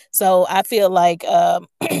things. So I feel like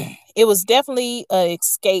it was definitely an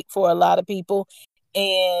escape for a lot of people,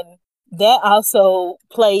 and that also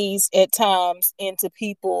plays at times into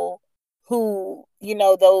people who, you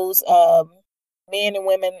know, those men and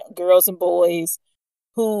women, girls and boys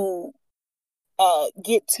who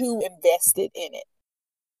get too invested in it.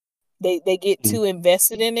 They get too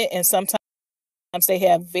invested in it, and sometimes they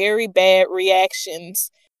have very bad reactions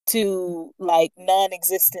to like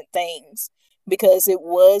non-existent things because it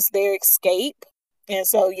was their escape, and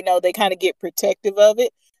so, you know, they kind of get protective of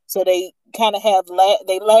it. So they kind of have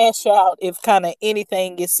they lash out if kind of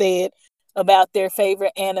anything is said about their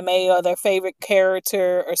favorite anime or their favorite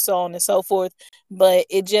character or so on and so forth. But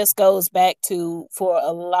it just goes back to, for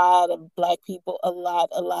a lot of Black people, a lot,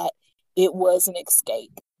 it was an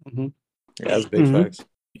escape. Yeah, that's big facts.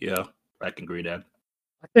 Yeah, I can agree that.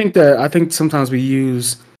 I think sometimes we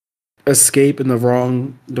use escape in the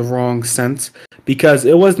wrong sense, because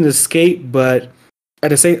it wasn't escape, but at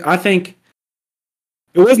the same, I think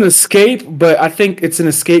it wasn't escape, but I think it's an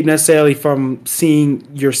escape necessarily from seeing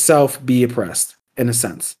yourself be oppressed in a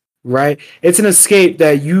sense, right? It's an escape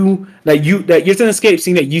it's an escape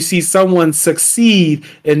seeing that you see someone succeed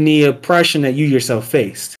in the oppression that you yourself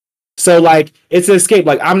faced. So like it's an escape.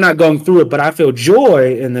 Like I'm not going through it, but I feel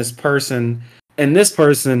joy in this person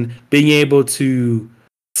being able to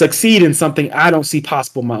succeed in something I don't see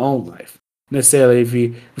possible in my own life. Necessarily, if we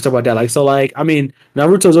talk about that, like, so like, I mean,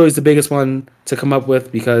 Naruto's always the biggest one to come up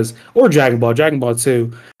with, because, or Dragon Ball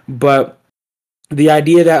too, but the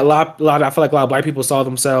idea that I feel like a lot of Black people saw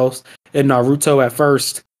themselves in Naruto at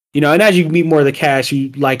first, and as you meet more of the cast, you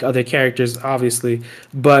like other characters, obviously,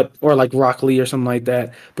 but, or like Rock Lee or something like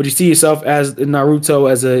that, but you see yourself as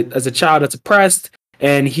Naruto as a child that's oppressed,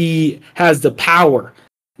 and he has the power,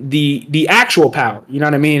 the actual power, you know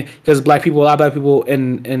what I mean? Because a lot of Black people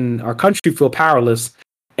in our country feel powerless,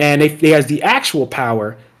 and he has the actual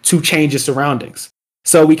power to change his surroundings.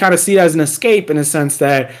 So we kind of see it as an escape in a sense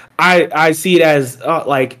that I see it as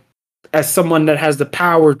as someone that has the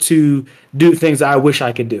power to do things that I wish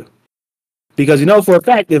I could do. Because for a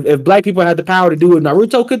fact, if Black people had the power to do what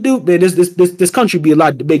Naruto could do, then this country would be a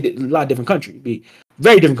lot different country. It'd be a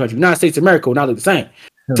very different country. United States of America would not look the same.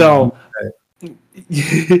 So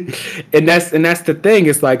and that's the thing.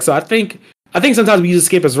 It's like, so I think sometimes we use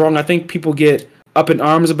escape as wrong. I think people get up in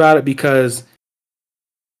arms about it because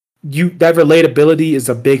that relatability is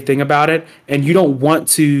a big thing about it, and you don't want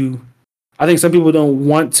to. I think some people don't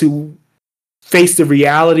want to face the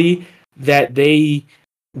reality that they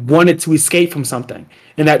wanted to escape from something,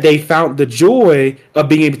 and that they found the joy of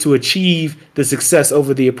being able to achieve the success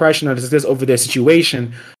over the oppression, or the success over their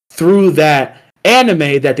situation through that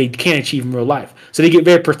anime that they can't achieve in real life. So they get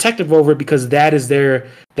very protective over it, because that is their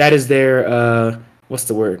what's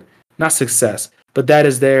the word? Not success, but that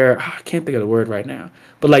is their, I can't think of the word right now.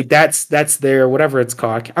 But like that's their, whatever it's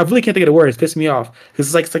called. I really can't think of the word. It's pissing me off because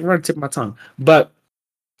it's like right on the tip of my tongue. But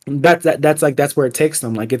that's where it takes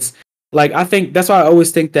them. Like it's like, I think that's why I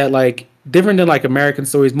always think that, like, different than like American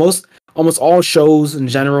stories, almost all shows in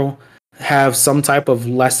general have some type of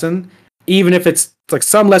lesson, even if it's like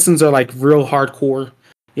some lessons are like real hardcore,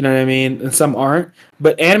 you know what I mean, and some aren't.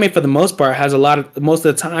 But anime, for the most part, has most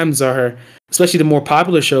of the times are, especially the more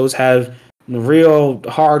popular shows, have real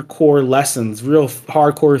hardcore lessons, real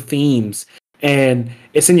hardcore themes, and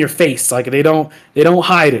it's in your face. Like they don't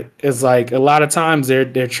hide it. It's like a lot of times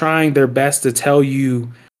they're trying their best to tell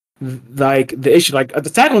you like the issue. Like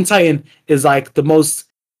Attack on Titan is like the most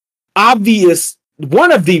obvious,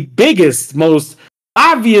 one of the biggest, most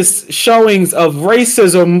obvious showings of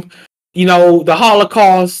racism, the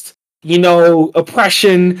Holocaust,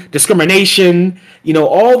 oppression, discrimination,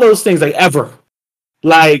 all those things, like, ever.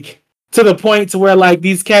 Like, to the point to where, like,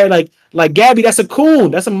 these characters, like Gabby, that's a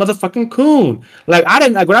coon. That's a motherfucking coon. Like, I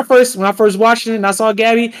didn't, like, when I first watched it and I saw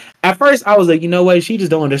Gabby, at first I was like, you know what, she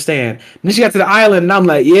just don't understand. And then she got to the island and I'm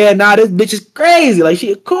like, yeah, nah, this bitch is crazy. Like,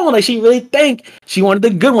 she cool. Like, she really think she wanted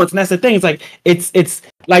the good ones. And that's the thing. It's like, it's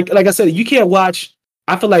like I said, you can't watch,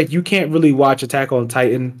 I feel like you can't really watch Attack on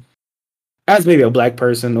Titan as maybe a Black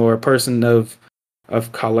person or a person of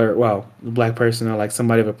color, well, a Black person or like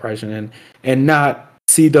somebody of oppression, and not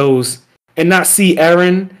see those, and not see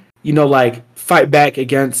Eren, like fight back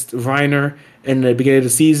against Reiner in the beginning of the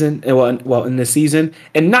season, and well in the season,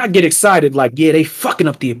 and not get excited like, yeah, they fucking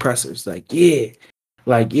up the oppressors, like yeah,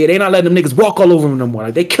 they not letting them niggas walk all over them no more,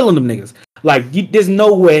 like they killing them niggas, like there's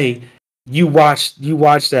no way you watch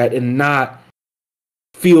that and not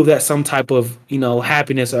feel that some type of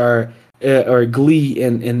happiness or glee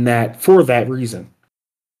in that, for that reason.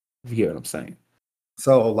 If you get what I'm saying.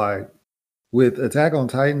 So like with Attack on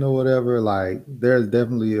Titan or whatever, like there's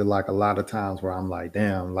definitely like a lot of times where I'm like,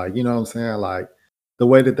 damn, like, you know what I'm saying? Like the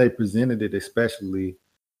way that they presented it, especially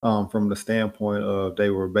from the standpoint of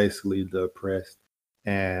they were basically the oppressed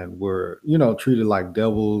and were, treated like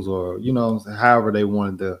devils, or, however they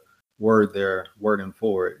wanted to word their wording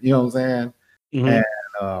for it. You know what I'm saying? Mm-hmm. And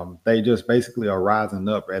they just basically are rising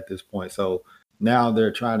up at this point. So now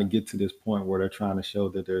they're trying to get to this point where they're trying to show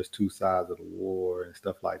that there's two sides of the war and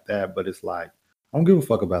stuff like that. But it's like, I don't give a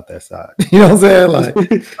fuck about that side. You know what I'm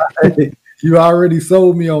saying? Like you already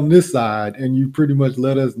sold me on this side, and you pretty much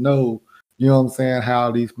let us know, you know what I'm saying, how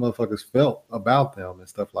these motherfuckers felt about them and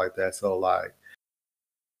stuff like that. So like,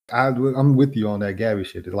 I'm with you on that Gabby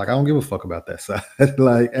shit. It's like I don't give a fuck about that side,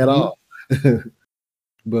 like at all.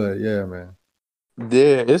 But yeah, man.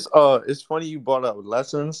 Yeah, it's funny you brought up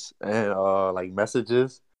lessons and like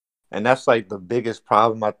messages, and that's like the biggest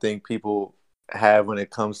problem I think people have when it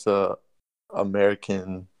comes to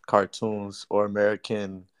American cartoons or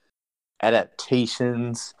American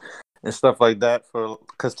adaptations and stuff like that.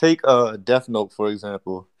 Because take Death Note for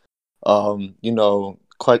example. You know,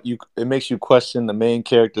 it makes you question the main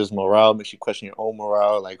character's morale, makes you question your own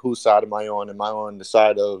morale. Like, whose side am I on? Am I on the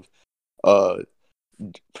side of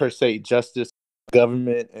per se justice,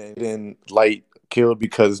 government, and then Light killed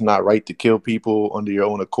because it's not right to kill people under your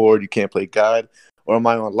own accord? You can't play God. Or am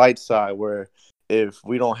I on Light's side, where if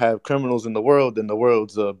we don't have criminals in the world, then the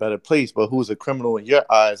world's a better place? But who's a criminal in your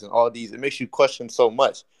eyes? And all these, it makes you question so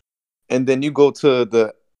much. And then you go to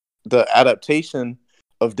the adaptation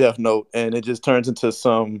of Death Note, and it just turns into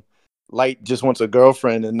some Light just wants a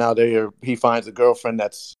girlfriend, and now he finds a girlfriend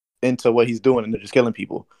that's into what he's doing, and they're just killing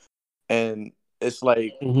people. And it's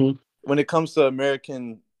like when it comes to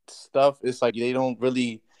American stuff, it's like they don't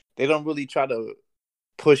really try to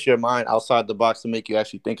push your mind outside the box to make you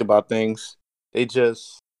actually think about things. They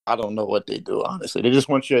just, I don't know what they do, honestly. They just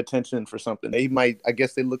want your attention for something. I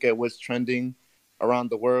guess they look at what's trending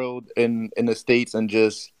around the world in the States and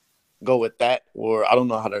just go with that. Or I don't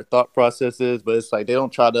know how their thought process is, but it's like they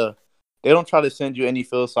don't try to send you any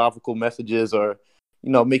philosophical messages or,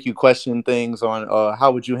 you know, make you question things on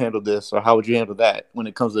how would you handle this or how would you handle that when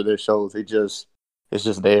it comes to their shows. It's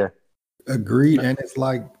just there. Agreed. And it's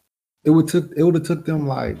like it would have took them,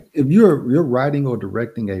 like, if you're writing or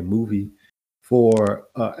directing a movie for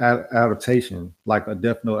adaptation, like a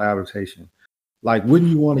Death Note adaptation, like, wouldn't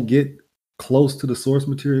you want to get close to the source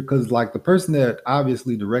material? Because like the person that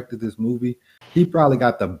obviously directed this movie, he probably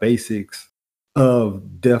got the basics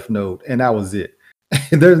of Death Note and that was it.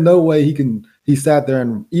 There's no way he sat there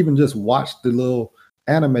and even just watched the little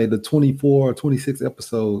anime, the 24 or 26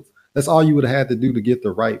 episodes. That's all you would have had to do to get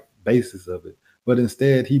the right basis of it. But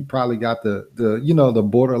instead, he probably got the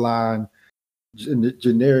borderline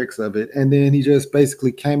generics of it, and then he just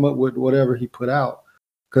basically came up with whatever he put out.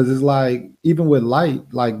 Because it's like, even with Light,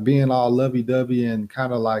 like being all lovey-dovey and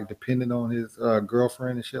kind of like dependent on his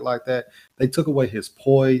girlfriend and shit like that, they took away his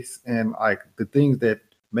poise and like the things that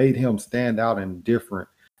made him stand out and different,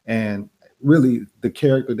 and really the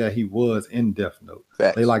character that he was in Death Note.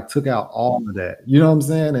 Facts. They like took out all of that. You know what I'm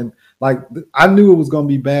saying? And like I knew it was gonna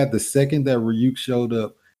be bad the second that Ryuk showed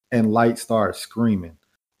up and Light started screaming,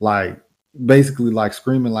 like basically like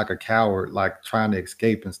screaming like a coward, like trying to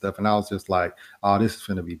escape and stuff. And I was just like, oh, this is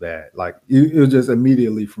gonna be bad. Like it was just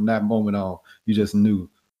immediately from that moment on, you just knew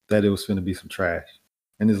that it was gonna be some trash.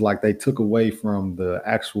 And it's like they took away from the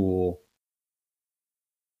actual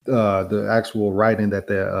writing that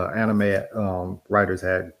the anime writers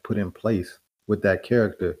had put in place with that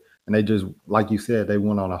character, and they just, like you said, they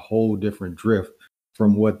went on a whole different drift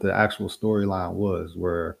from what the actual storyline was,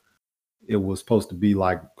 where it was supposed to be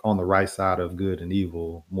like on the right side of good and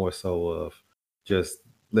evil, more so of just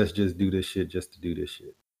let's just do this shit just to do this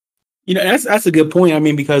shit. You know, that's a good point. I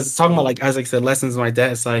mean, because talking about, like, as I said, lessons like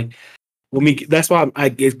that, it's like, well, that's why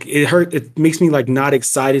it makes me like not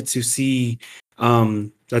excited to see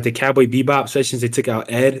like the Cowboy Bebop sessions. They took out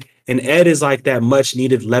Ed, and Ed is like that much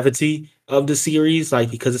needed levity of the series, like,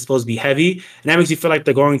 because it's supposed to be heavy, and that makes you feel like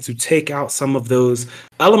they're going to take out some of those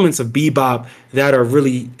elements of Bebop that are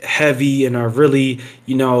really heavy and are really,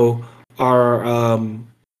 you know, are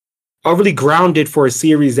really grounded for a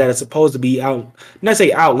series that is supposed to be not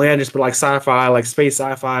say outlandish, but like sci-fi, like space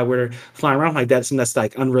sci-fi, where they're flying around like that, something that's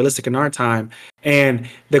like unrealistic in our time, and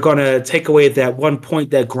they're gonna take away that one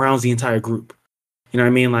point that grounds the entire group. You know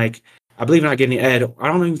what I mean? Like, I believe we're not getting Ed. I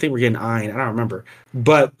don't even think we're getting Ein. I don't remember.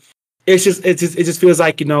 But it just feels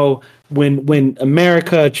like, you know, when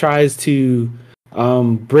America tries to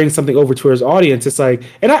bring something over to its audience, it's like,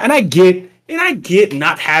 and I get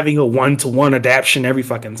not having a one-to-one adaptation every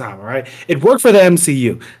fucking time, all right? It worked for the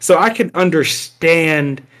MCU, so I can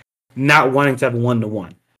understand not wanting to have a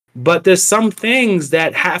one-to-one. But there's some things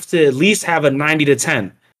that have to at least have a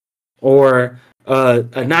 90-10 or a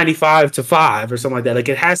 95-5 or something like that. Like,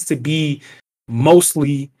 it has to be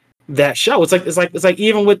mostly that show. It's like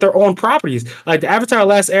even with their own properties, like the Avatar: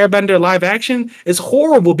 Last Airbender live action is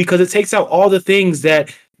horrible because it takes out all the things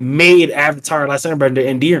that made Avatar: Last Airbender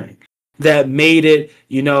endearing, that made it,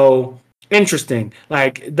 you know, interesting.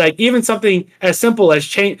 Like even something as simple as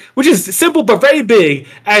change, which is simple but very big,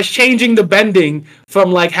 as changing the bending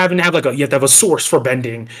from like having to have like you have to have a source for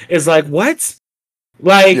bending, is like, what?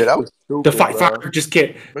 Like, yeah, that was stupid, fire bro. just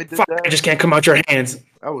can't They did fire that. just can't come out your hands.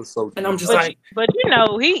 That was so. And I'm just But like, but you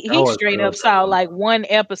know, he was straight dope. up saw like one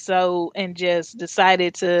episode and just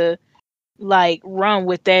decided to like run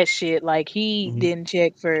with that shit. Like he Mhm. didn't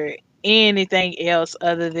check for anything else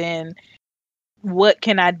other than what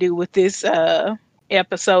can I do with this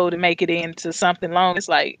episode and make it into something long. It's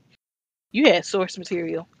like you had source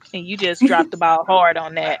material and you just dropped the ball hard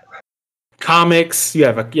on that. comics. You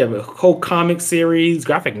have a whole comic series,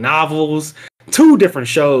 graphic novels, 2 different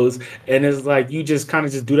shows, and it's like you just kind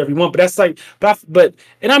of just do whatever you want. But that's like, but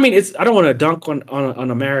and I mean, it's I don't want to dunk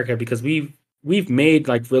on America because we've made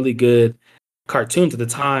like really good cartoons at the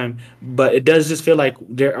time, but it does just feel like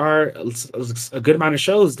there are a good amount of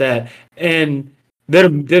shows and they're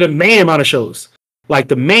the main amount of shows, like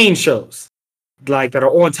the main shows. Like that are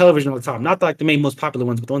on television all the time, not like the main most popular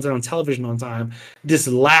ones, but the ones that are on television all the time, just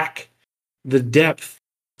lack the depth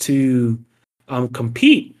to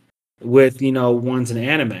compete with ones in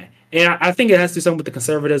anime. And I think it has to do something with the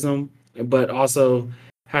conservatism, but also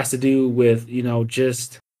has to do with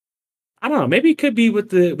just I don't know. Maybe it could be with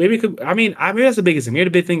the maybe it could. I mean that's the biggest thing. Maybe the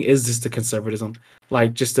big thing is just the conservatism,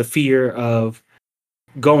 like just the fear of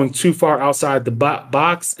going too far outside the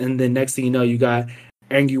box, and then next thing you know, you got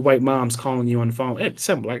angry white moms calling you on the phone. It's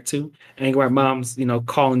something like too. Angry white moms,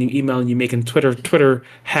 calling you, emailing you, making Twitter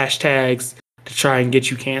hashtags to try and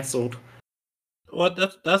get you canceled. Well,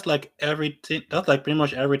 that's like everything. That's like pretty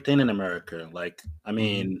much everything in America. Like, I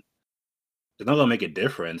mean, it's not gonna make a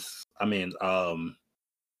difference. I mean,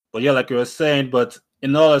 but yeah, like you were saying, but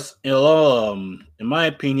in my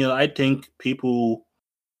opinion, I think people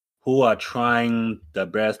who are trying their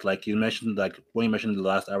best, like you mentioned, like when you mentioned the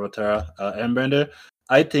last Avatar, Airbender,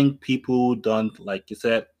 I think people don't, like you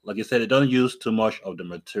said, they don't use too much of the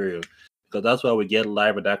material, because that's why we get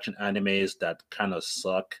live adaptation animes that kind of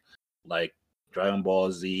suck, like Dragon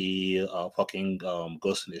Ball Z, fucking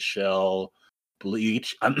Ghost in the Shell,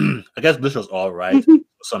 Bleach. I guess Bleach was all right to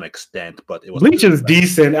some extent, but it was Bleach is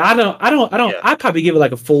decent. I don't. Yeah. I'd probably give it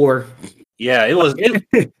like a 4. Yeah, it was.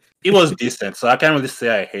 It was decent, so I can't really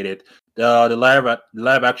say I hate it. The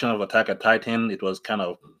live action of Attack on Titan, it was kind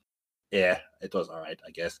of, yeah, it was alright,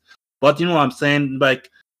 I guess. But you know what I'm saying?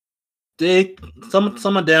 Like,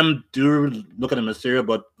 some of them do look at the material,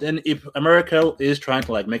 but then if America is trying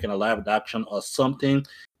to like make a live adaptation or something,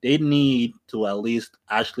 they need to at least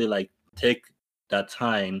actually like take that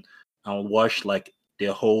time and watch like the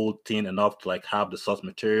whole thing enough to like have the source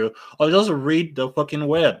material, or just read the fucking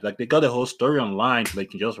web. Like they got the whole story online, so they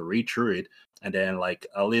can just read through it and then like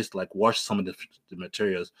at least like watch some of the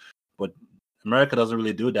materials. But America doesn't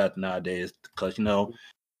really do that nowadays, because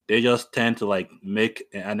they just tend to like make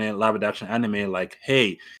an live adaptation anime like,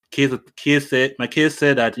 hey, my kids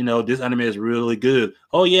said that this anime is really good.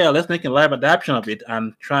 Oh yeah, let's make a live adaptation of it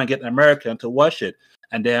and try and get an American to watch it.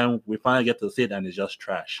 And then we finally get to see it and it's just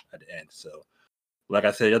trash at the end. So like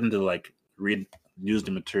I said, you have to like use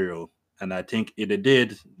the material, and I think if they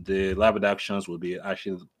did, the live adaptations would be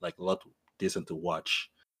actually like a lot decent to watch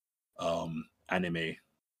anime.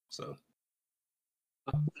 So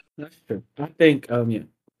that's true. I think yeah,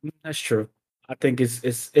 that's true. I think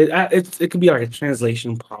it could be like a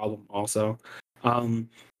translation problem also. I think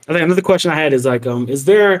another question I had is like, is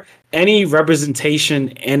there any representation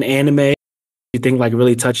in anime you think like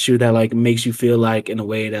really touched you, that like makes you feel like in a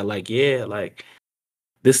way that like, yeah, like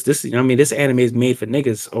this this anime is made for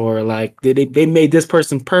niggas, or like they made this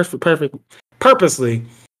person perfect purposely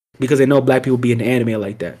because they know black people be in the anime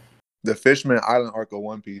like that? The Fishman Island arc of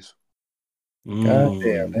One Piece. God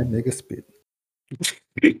damn, that nigga spit.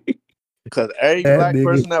 Because every black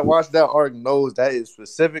person that watched that arc knows that is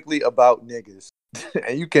specifically about niggas.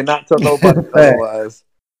 And you cannot tell nobody otherwise.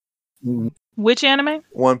 Which anime?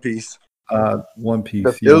 One Piece. One Piece.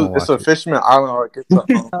 It's a Fishman Island arc. I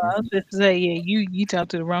was just to say, yeah, you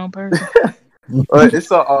talked to the wrong person.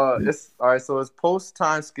 It's all right. So it's post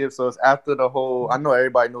time skip. So it's after the whole. I know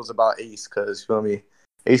everybody knows about Ace, because you feel me.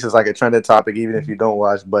 Ace is like a trending topic, even if you don't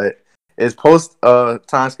watch. But it's post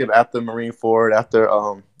time skip after Marineford, after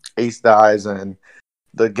Ace dies, and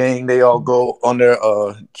the gang, they all go on their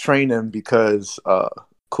training because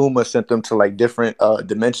Kuma sent them to like different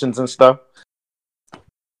dimensions and stuff.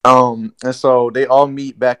 And so they all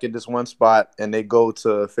meet back at this one spot, and they go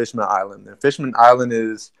to Fishman Island. And Fishman Island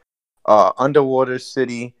is underwater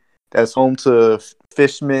city that's home to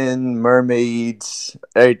fishmen, mermaids,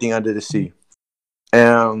 everything under the sea.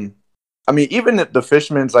 And I mean, even if the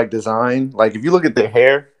fishermen's like design, like if you look at their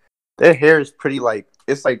hair is pretty like,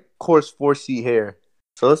 it's like coarse 4C hair.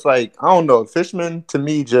 So it's like, I don't know, fishermen to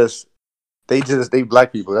me they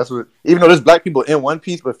black people. That's what, even though there's black people in One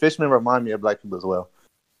Piece, but fishermen remind me of black people as well.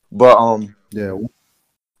 But Yeah.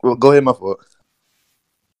 well, go ahead, my fault.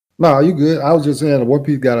 No, you good. I was just saying One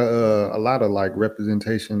Piece got a lot of like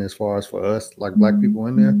representation as far as for us, like black people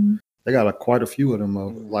in there. They got quite a few of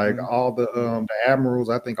them. Like all the admirals,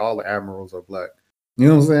 I think all the admirals are black. You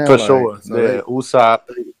know what I'm saying? For Like, sure. so Yeah, Usopp.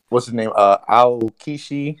 What's his name?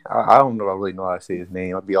 Aokishi. I don't know. I really know how to say his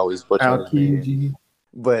name. I'll be always butchering his name. Aokiji,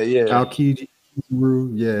 But yeah, Aokiji,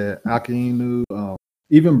 yeah, Akainu,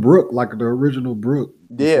 even Brook, like the original Brook.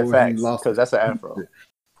 yeah, before he facts. lost Because it. that's an afro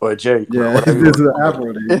or a Jerry curl, Yeah, whatever. this is you an wanna afro.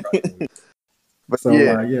 call that it. he got. But So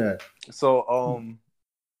yeah, like, yeah,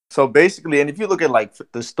 so basically, and if you look at like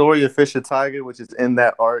the story of Fisher Tiger, which is in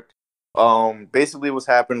that arc, basically what's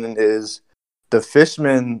happening is the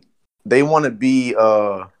fishmen they want to be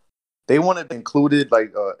they want to be included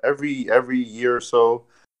like every year or so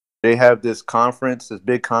they have this conference, this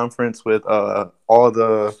big conference with all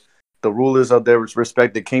the rulers of their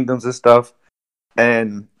respective kingdoms and stuff.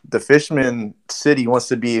 And the Fishman City wants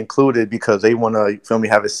to be included because they want to, feel me,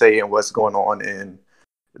 have a say in what's going on in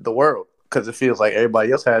the world. Because it feels like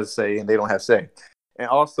everybody else has a say and they don't have say. And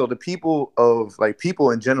also the people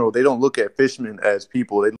in general, they don't look at fishmen as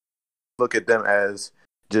people. They look at them as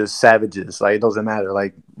just savages. Like, it doesn't matter.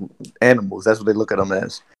 Like, animals. That's what they look at them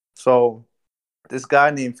as. So this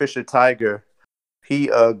guy named Fisher Tiger, he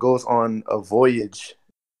goes on a voyage,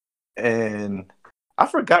 and I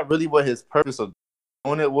forgot really what his purpose of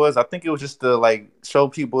doing it was. I think it was just to like show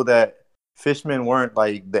people that fishmen weren't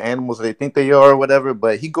like the animals they think they are or whatever.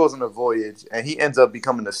 But he goes on a voyage and he ends up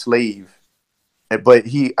becoming a slave. But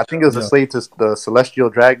I think it was a slave to the celestial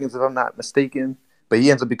dragons, if I'm not mistaken. But he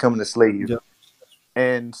ends up becoming a slave. Yeah.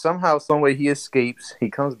 And somehow, some way, he escapes. He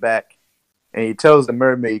comes back and he tells the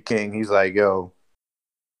Mermaid King, he's like, "Yo,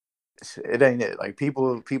 it ain't it. Like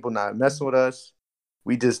people not messing with us.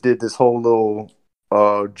 We just did this whole little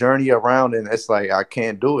journey around, and it's like I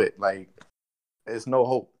can't do it. Like, it's no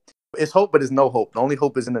hope. It's hope, but it's no hope. The only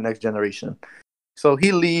hope is in the next generation." So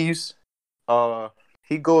he leaves.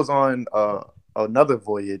 He goes on another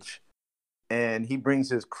voyage, and he brings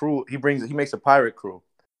his crew. He makes a pirate crew,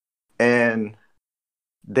 and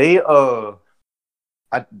their whole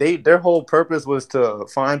purpose was to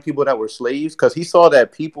find people that were slaves, because he saw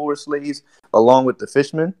that people were slaves along with the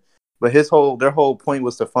fishmen. But their whole point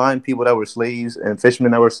was to find people that were slaves and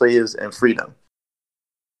fishermen that were slaves and free them.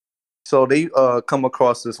 So they come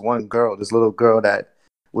across this little girl that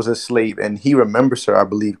was a slave, and he remembers her, I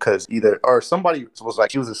believe, because somebody was like,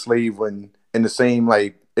 she was a slave when in the same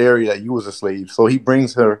like area that you was a slave. So he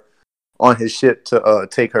brings her on his ship to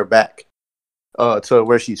take her back to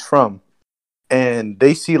where she's from. And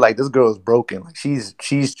they see like this girl is broken. Like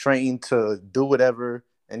she's trained to do whatever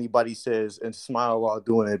anybody says and smile while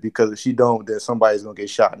doing it, because if she don't, then somebody's gonna get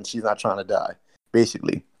shot, and she's not trying to die,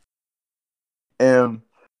 basically. And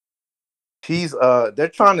they're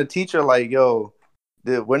trying to teach her like, yo,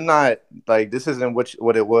 we're not like, this isn't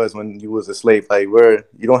what it was when you was a slave. Like, you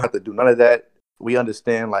don't have to do none of that. We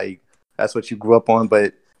understand like that's what you grew up on,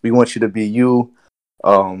 but we want you to be you.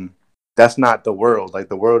 That's not the world. Like,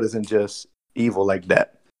 the world isn't just evil like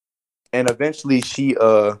that. And eventually she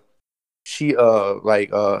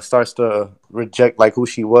starts to reject like who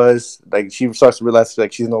she was. Like, she starts to realize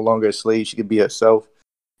like she's no longer a slave. She could be herself,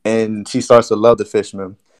 and she starts to love the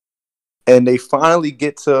fisherman. And they finally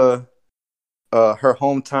get to her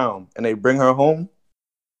hometown, and they bring her home.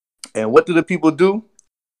 And what do the people do?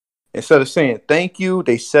 Instead of saying thank you,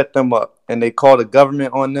 they set them up, and they call the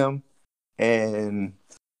government on them. And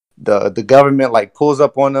the government like pulls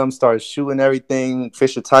up on them, starts shooting everything.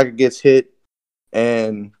 Fisher Tiger gets hit,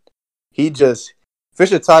 and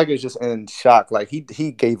Fisher Tiger is just in shock. Like,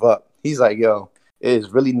 he gave up. He's like, yo, it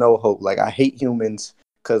is really no hope. Like, I hate humans,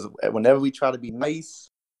 because whenever we try to be nice,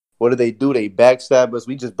 what do? They backstab us.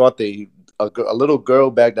 We just brought a little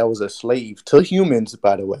girl back that was a slave to humans,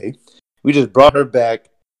 by the way. We just brought her back,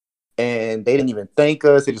 and they didn't even thank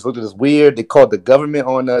us. They just looked at us weird. They called the government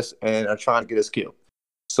on us and are trying to get us killed.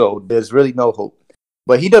 So there's really no hope.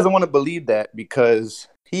 But he doesn't want to believe that, because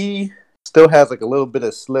he still has like a little bit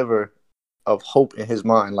of sliver of hope in his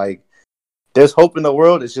mind. Like, there's hope in the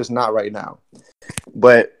world. It's just not right now.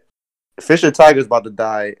 But Fisher Tiger's about to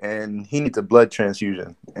die, and he needs a blood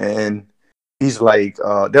transfusion. And he's like,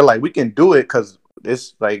 they're like, we can do it, because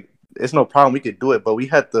it's no problem. We could do it, but we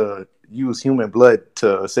had to use human blood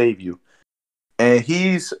to save you. And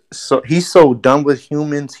he's so done with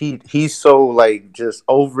humans. He's so like just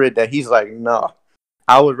over it that he's like, nah,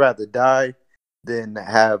 I would rather die than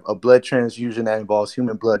have a blood transfusion that involves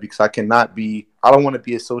human blood, because I don't want to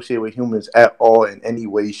be associated with humans at all in any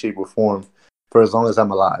way, shape, or form for as long as I'm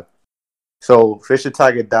alive. So Fisher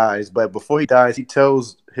Tiger dies, but before he dies, he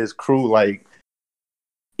tells his crew, like,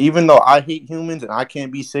 even though I hate humans and I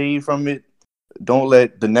can't be saved from it, don't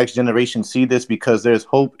let the next generation see this, because there's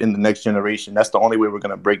hope in the next generation. That's the only way we're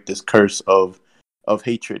gonna break this curse of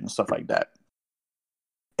hatred and stuff like that.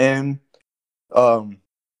 And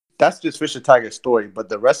that's just Fisher Tiger's story. But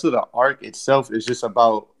the rest of the arc itself is just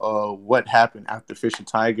about what happened after Fisher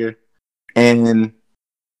Tiger, and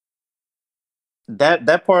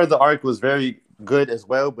that part of the arc was very good as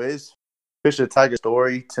well. But it's Fisher Tiger's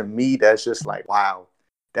story, to me, that's just like, wow,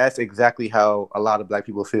 that's exactly how a lot of Black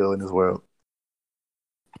people feel in this world.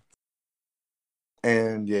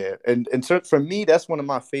 And yeah, and so for me, that's one of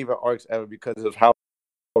my favorite arcs ever because of how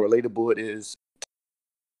relatable it is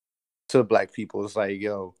to Black people. It's like,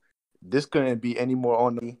 yo, this couldn't be any more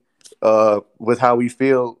on me with how we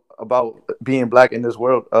feel about being Black in this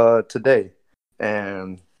world today.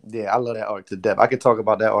 And yeah, I love that arc to death. I could talk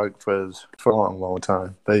about that arc for a long, long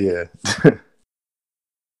time. But yeah.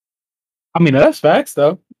 I mean, that's facts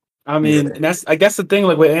though. I mean, and that's, I guess, the thing,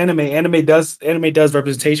 like with anime does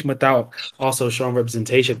representation without also showing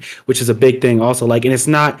representation, which is a big thing also. Like, and it's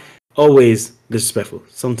not always disrespectful.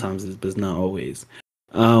 Sometimes it's, but it's not always.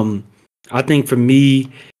 I think for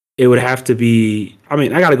me, it would have to be, I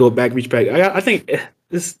mean, I gotta go back, reach back. I think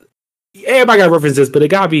this, everybody got references, but it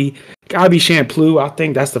gotta be Shampoo. I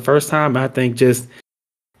think that's the first time. I think just,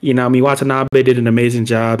 you know, I mean, Watanabe did an amazing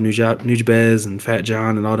job. Nujabes and Fat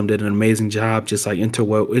John and all them did an amazing job, just like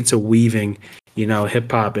interweaving, you know,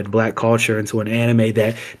 hip hop and Black culture into an anime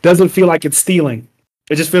that doesn't feel like it's stealing.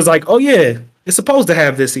 It just feels like, oh yeah, it's supposed to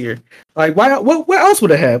have this here. Like, why? What else would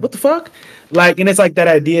it have? What the fuck? Like, and it's like that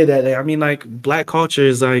idea that, I mean, like, Black culture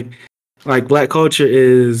is like Black culture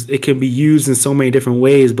is, it can be used in so many different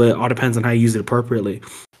ways, but it all depends on how you use it appropriately,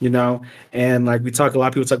 you know. And like a lot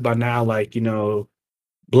of people talk about now, like, you know,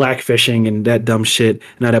 blackfishing and that dumb shit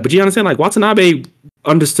and all that. But you understand, like, Watanabe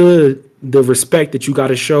understood the respect that you got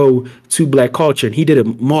to show to Black culture, and he did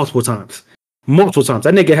it multiple times.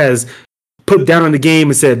 That nigga has put down on the game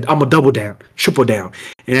and said, I'm a double down, triple down,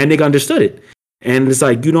 and that nigga understood it. And it's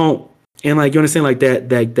like, you don't, and like, you understand, like that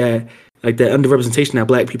underrepresentation that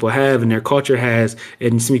Black people have and their culture has,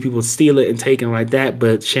 and you see people steal it and take it like that.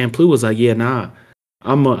 But Shampoo was like, yeah, nah,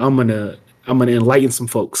 I'm gonna enlighten some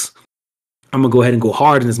folks. I'm gonna go ahead and go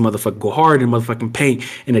hard in this motherfucker, go hard in motherfucking paint,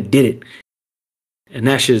 and it did it. And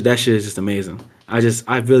that shit is just amazing. I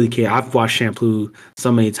really can't. I've watched Shampoo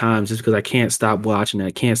so many times just because I can't stop watching it.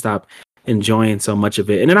 I can't stop enjoying so much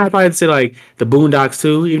of it. And then I'd probably say like the Boondocks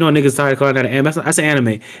too. You know, niggas started calling that an anime. That's an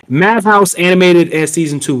anime. Madhouse animated as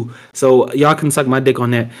season 2. So y'all can suck my dick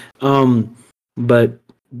on that. But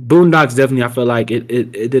Boondocks definitely, I feel like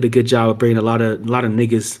it did a good job of bringing a lot of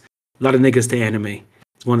niggas to anime.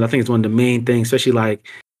 I think it's one of the main things, especially like,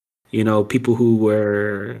 you know, people who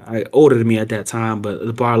were older than me at that time, but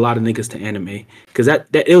it brought a lot of niggas to anime because that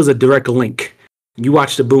it was a direct link. You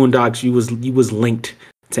watch the Boondocks, you was linked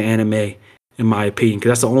to anime, in my opinion,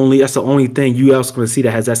 because that's the only thing you else going to see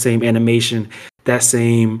that has that same animation, that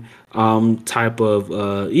same type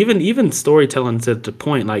of even storytelling to the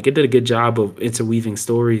point. Like, it did a good job of interweaving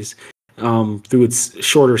stories through its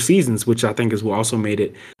shorter seasons, which I think is what also made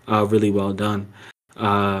it really well done.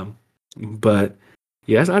 But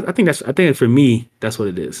yes, I think for me, that's what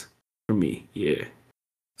it is for me. Yeah.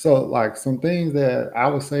 So like some things that I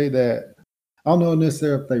would say that I don't know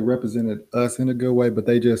necessarily if they represented us in a good way, but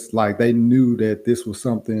they just like, they knew that this was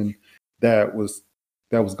something that was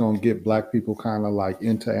going to get Black people kind of like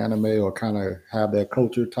into anime or kind of have that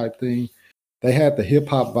culture type thing. They had the hip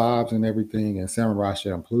hop vibes and everything in Samurai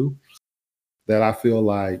Champloo that I feel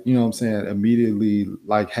like, you know what I'm saying, immediately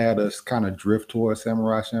like had us kind of drift towards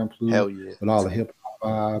Samurai Champloo. Hell yeah. With all the hip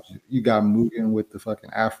hop vibes. You got Mugen with the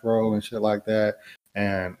fucking afro and shit like that.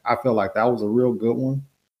 And I feel like that was a real good one.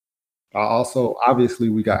 Also, obviously,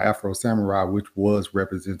 we got Afro Samurai, which was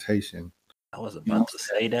representation. I was about to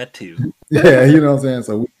say that too. Yeah, you know what I'm saying?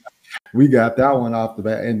 So we got that one off the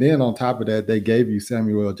bat. And then on top of that, they gave you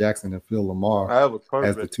Samuel L. Jackson and Phil Lamar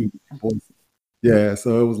as the two voices. Yeah,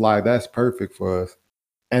 so it was like, that's perfect for us.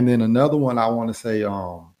 And then another one I want to say,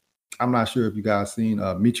 I'm not sure if you guys seen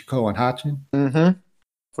Michiko and Hachin. Mm-hmm.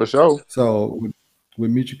 For sure. So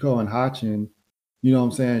with Michiko and Hachin, you know what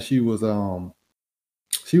I'm saying? She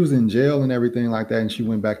was in jail and everything like that, and she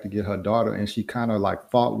went back to get her daughter, and she kind of like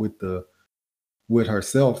fought with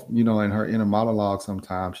herself, you know, in her inner monologue.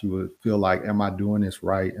 Sometimes she would feel like, am I doing this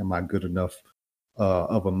right? Am I good enough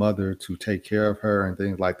of a mother to take care of her and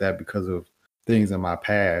things like that because of things in my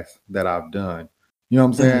past that I've done? You know what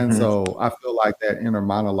I'm saying? Mm-hmm. So I feel like that inner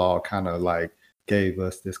monologue kind of like gave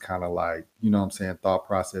us this kind of like, you know what I'm saying, thought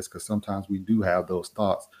process. Because sometimes we do have those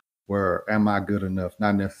thoughts where, am I good enough?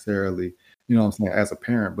 Not necessarily, you know what I'm saying, as a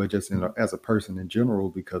parent, but just as a person in general,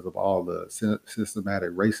 because of all the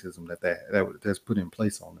systematic racism that's put in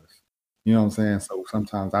place on us. You know what I'm saying? So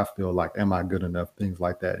sometimes I feel like, am I good enough? Things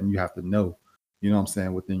like that. And you have to know, you know what I'm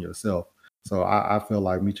saying, within yourself. So I feel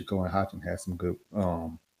like Michiko and Hachin has some good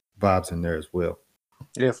vibes in there as well.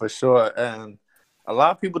 Yeah, for sure. And a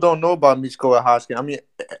lot of people don't know about Michiko and Hachin. I mean,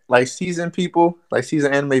 like seasoned people, like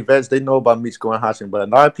seasoned anime vets, they know about Michiko and Hachin. But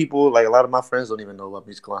a lot of people, like a lot of my friends, don't even know about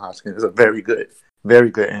Michiko and Hachin. It's a very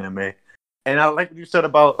good anime. And I like what you said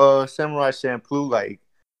about Samurai Champloo. Like,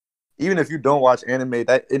 even if you don't watch anime,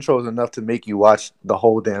 that intro is enough to make you watch the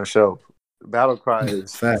whole damn show. Battle Cry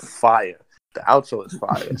is fire. The outro is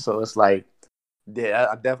fire. So it's like, yeah,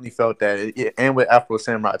 I definitely felt that. And with Afro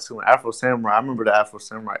Samurai too. And Afro Samurai, I remember the Afro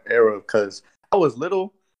Samurai era because I was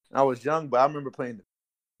little and I was young, but I remember playing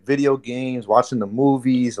video games, watching the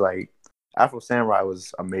movies. Like, Afro Samurai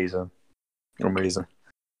was amazing. Amazing.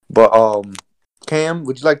 But Cam,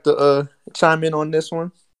 would you like to chime in on this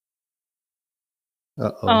one?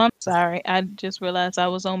 Oh, I'm sorry. I just realized I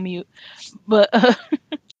was on mute. But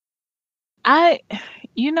I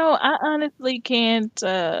honestly can't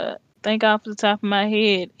think off the top of my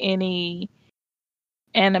head any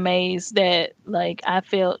animes that like I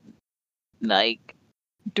felt like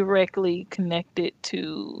directly connected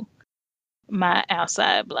to my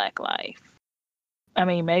outside Black life. I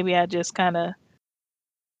mean, maybe I just I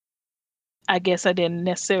guess I didn't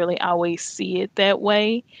necessarily always see it that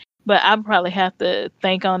way. But I probably have to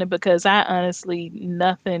think on it because I honestly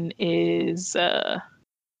nothing is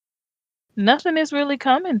really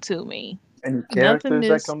coming to me. Any characters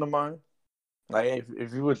that come to mind? Like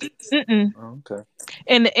if you would. Oh, okay.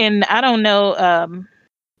 And I don't know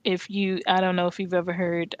if you've ever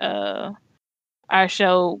heard our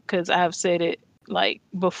show because I've said it like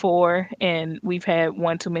before and we've had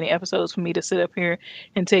one too many episodes for me to sit up here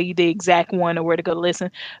and tell you the exact one or where to go to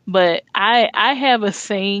listen. But I have a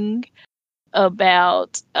thing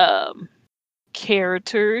about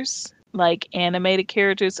characters, like animated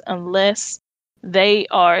characters, unless they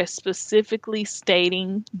are specifically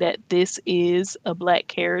stating that this is a Black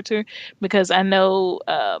character. Because I know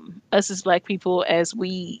us as Black people, as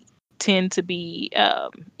we tend to be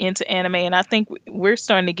into anime, and I think we're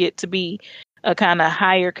starting to get to be a kind of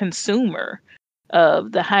higher consumer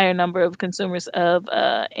of the higher number of consumers of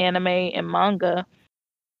anime and manga.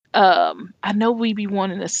 I know we be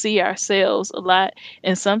wanting to see ourselves a lot,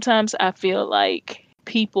 and sometimes I feel like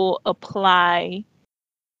people apply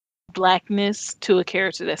Blackness to a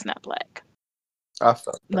character that's not Black.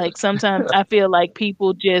 Like sometimes I feel like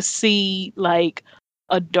people just see like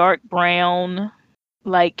a dark brown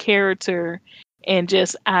like character and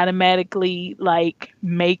just automatically like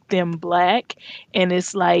make them Black, and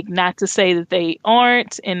it's like not to say that they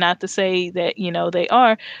aren't and not to say that they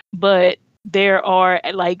are, but there are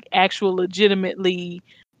like actual legitimately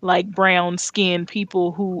like brown skinned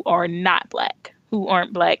people who are not Black, who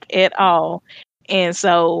aren't Black at all. And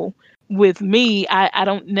so with me, I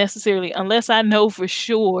don't necessarily, unless I know for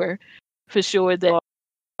sure that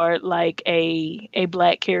are like a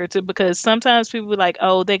Black character, because sometimes people are like,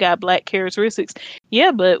 oh, they got Black characteristics.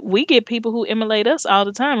 Yeah, but we get people who emulate us all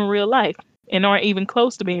the time in real life and aren't even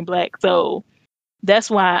close to being Black. So that's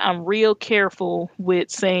why I'm real careful with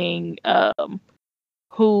saying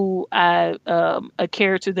who a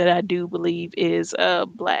character that I do believe is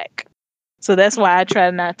Black. So that's why I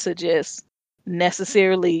try not to just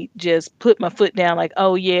necessarily just put my foot down like,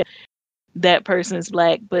 oh yeah, that person is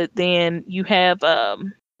Black. But then you have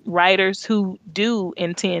writers who do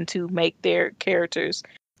intend to make their characters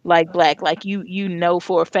like Black, like you know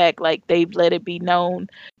for a fact, like they've let it be known.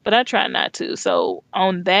 But I try not to. So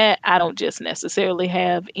on that, I don't just necessarily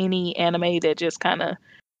have any anime that just kind of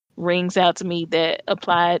rings out to me that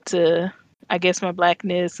applied to, I guess, my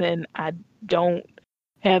Blackness, and I don't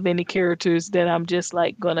have any characters that I'm just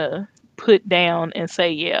like gonna put down and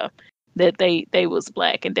say, yeah, that they was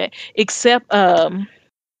Black and that, except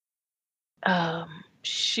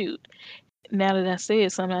shoot. Now that I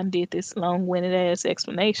said something, I did this long-winded ass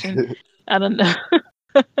explanation. I don't know.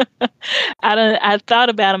 I thought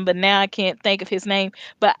about him, but now I can't think of his name.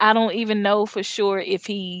 But I don't even know for sure if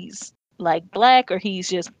he's like Black or he's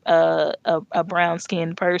just a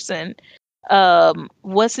brown-skinned person.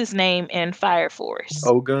 What's his name in Fire Force?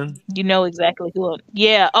 Ogun. You know exactly who.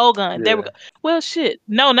 Yeah, Ogun. Yeah. There we go. Well, shit.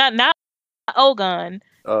 No, not Ogun.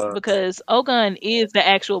 Because Ogun is the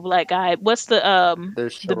actual Black guy. What's the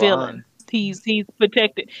villain? He's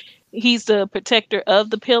protected. He's the protector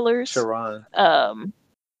of the pillars. Sharon.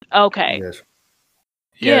 Okay. Yes.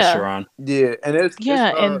 Yeah. Sharon. Yeah, and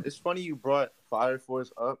And it's funny you brought Fire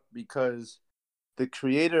Force up because the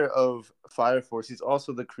creator of Fire Force, he's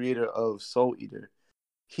also the creator of Soul Eater.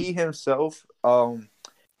 He himself, I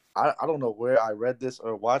don't know where I read this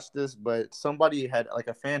or watched this, but somebody had like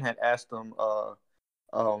a fan had asked him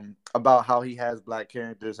about how he has black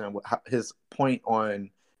characters and his point on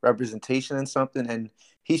representation and something, and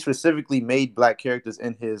he specifically made black characters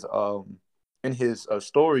in his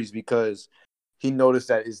stories because he noticed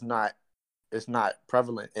that it's not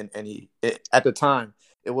prevalent in at the time.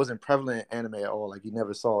 It wasn't prevalent in anime at all. Like he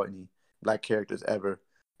never saw any black characters ever,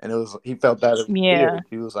 and he felt that it was yeah. weird.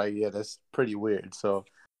 He was like, "Yeah, that's pretty weird." So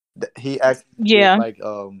he actually Yeah. like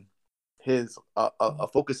his a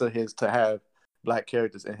focus of his to have black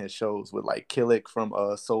characters in his shows with like Killick from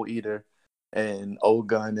Soul Eater and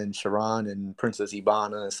Ogun and Sharon and Princess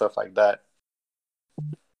Ibana and stuff like that.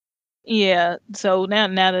 Yeah, so now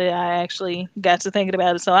that I actually got to thinking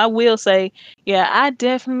about it, so I will say, yeah, I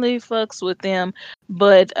definitely fucks with them,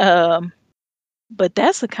 but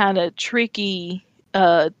that's a kind of tricky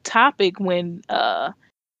topic when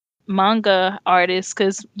manga artists,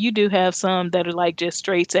 because you do have some that are like just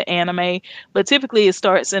straight to anime, but typically it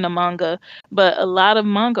starts in a manga. But a lot of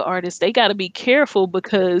manga artists, they got to be careful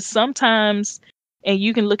because sometimes, and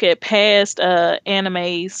you can look at past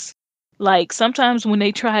animes, like sometimes when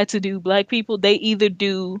they try to do black people, they either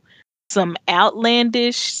do some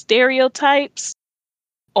outlandish stereotypes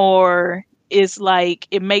or it's like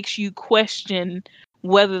it makes you question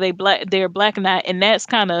whether they're black or not, and that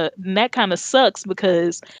kind of sucks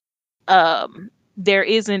because there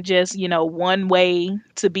isn't just one way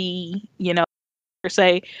to be per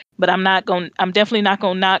se, but I'm definitely not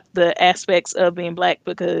gonna knock the aspects of being black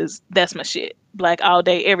because that's my shit, black all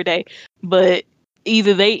day every day. But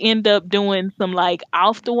either they end up doing some like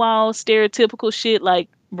off the wall stereotypical shit like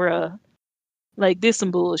bruh, like this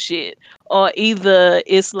some bullshit, or either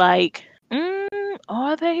it's like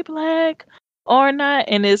are they black or not,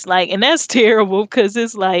 and it's like, and that's terrible because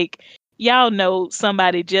it's like y'all know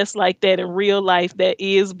somebody just like that in real life that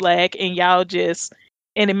is black, and y'all just,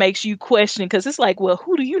 and it makes you question because it's like, well,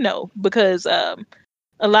 who do you know? Because a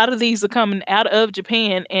lot of these are coming out of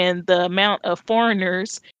Japan, and the amount of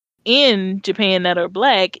foreigners in Japan that are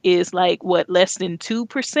black is like what, less than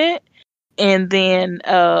 2%, and then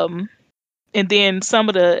some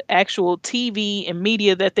of the actual TV and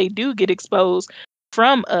media that they do get exposed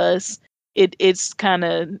from us, it's kind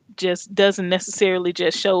of just doesn't necessarily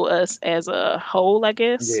just show us as a whole, I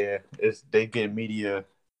guess. Yeah, they get media.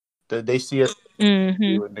 They see us,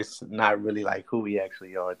 Mm-hmm. and it's not really like who we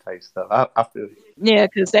actually are type stuff. I feel you. Yeah,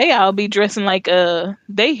 because they all be dressing like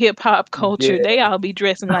they hip hop culture. Yeah. They all be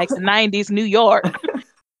dressing like the '90s New York.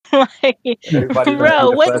 Like, Everybody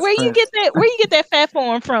bro, where where you get that? Where you get that fat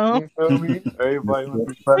form from? You feel me? Everybody wants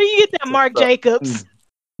to be Where you get that Marc Jacobs?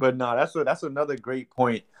 But no, that's another great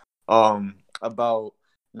point. About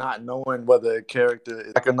not knowing whether a character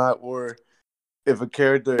is black or not, or if a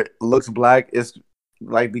character looks black, it's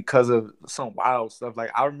like because of some wild stuff.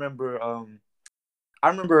 Like I remember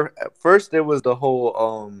at first there was the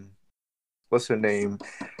whole what's her name,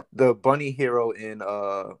 the bunny hero in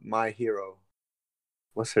My Hero.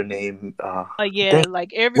 What's her name? Yeah,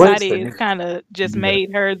 like everybody is kind of just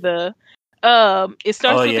made her the. It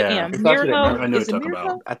starts with an M. Mirko? Is it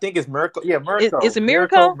Mirko? I think it's Mirko. Yeah, Mirko. Is it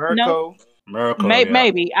Mirko? No. Mirko,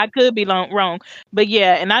 maybe I could be wrong, but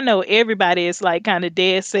yeah, and I know everybody is like kind of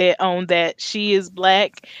dead set on that she is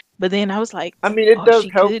black. But then I was like, I mean, it does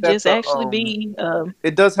help could that just actually be.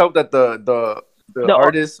 It does help that the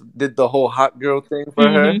artist did the whole hot girl thing for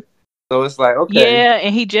her. So it's like, okay. Yeah,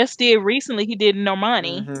 and he just did recently. He did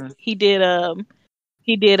Normani. Mm-hmm. He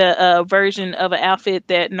did a version of an outfit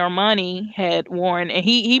that Normani had worn, and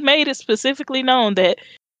he made it specifically known that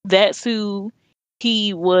that's who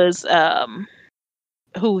he was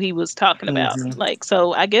talking about. Like,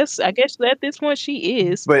 so I guess at this point she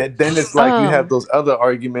is. But then it's like you have those other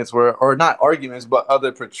arguments or not arguments, but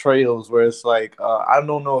other portrayals where it's like, I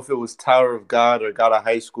don't know if it was Tower of God or God of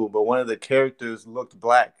High School, but one of the characters looked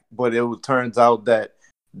black, but it turns out that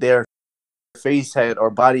their face or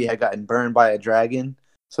body had gotten burned by a dragon,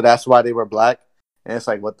 so that's why they were black. And it's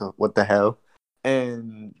like, what the hell?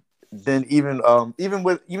 And then even though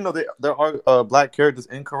there are black characters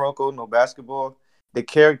in Kuroko no Basketball, the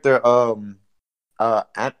character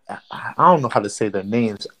I don't know how to say their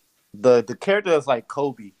names. The character is like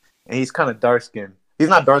Kobe, and he's kind of dark skinned. He's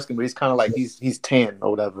not dark skinned, but he's kind of like he's tan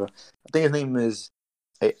or whatever. I think his name is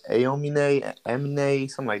Amine,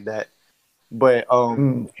 something like that. But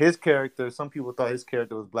his character, some people thought his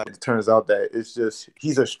character was black. It turns out that it's just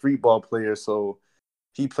he's a street ball player, so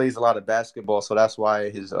he plays a lot of basketball, so that's why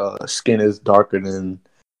his skin is darker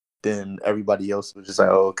than everybody else. Which is like,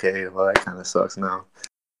 oh, okay, well that kind of sucks now.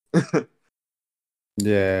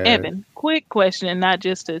 Yeah. Evan, quick question, and not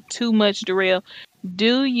just a too much derail.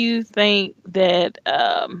 Do you think that,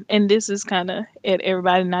 and this is kind of at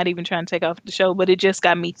everybody not even trying to take off the show, but it just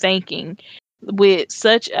got me thinking, with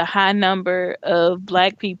such a high number of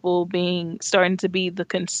Black people starting to be the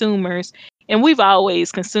consumers, and we've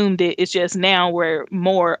always consumed it, it's just now we're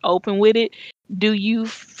more open with it. Do you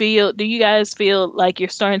guys feel like you're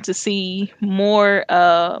starting to see more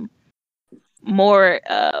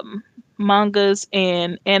mangas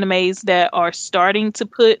and animes that are starting to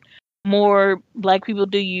put more Black people?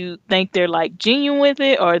 Do you think they're like genuine with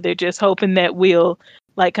it, or they're just hoping that we'll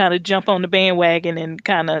like kind of jump on the bandwagon and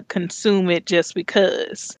kind of consume it just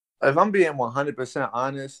because? If I'm being 100%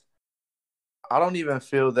 honest, I don't even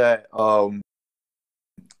feel that.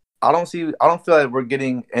 I don't feel like we're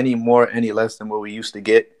getting any more, any less than what we used to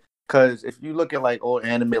get. Because if you look at like old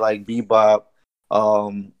anime like Bebop,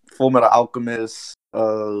 Full Metal Alchemist,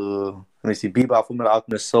 let me see, Bebop, Full Metal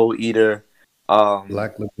Alchemist, Soul Eater,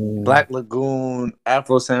 Black Lagoon,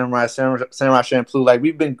 Afro Samurai, Samurai Champloo. Like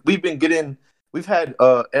we've had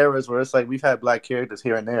eras where it's like we've had Black characters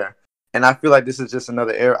here and there, and I feel like this is just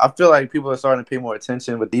another era. I feel like people are starting to pay more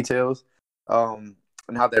attention with details, and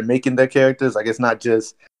how they're making their characters. Like it's not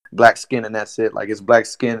just Black skin and that's it. Like it's Black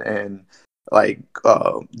skin and like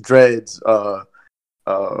dreads.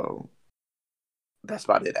 That's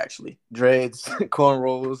about it actually. Dreads,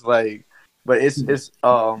 cornrows, like, but it's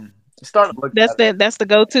starting to look. That's the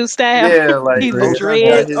go-to style. Yeah, like either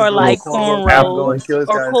dreads or like cornrows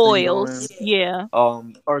or coils. Yeah.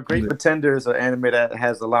 Or Great Pretenders, an anime that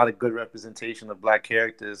has a lot of good representation of Black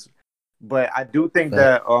characters. But I do think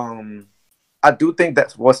that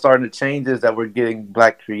that's what's starting to change is that we're getting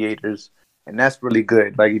Black creators, and that's really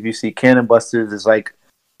good. Like if you see Cannon Busters is like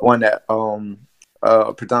one that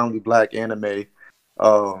predominantly Black anime.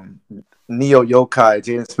 Neo Yokai,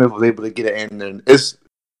 Jaden Smith was able to get it in, and it's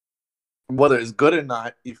whether it's good or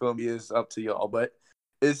not, you feel me, is up to y'all. But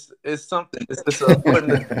it's something. It's a foot in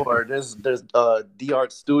the door. There's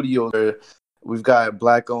D-Art Studio. We've got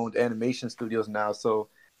Black owned animation studios now, so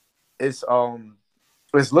it's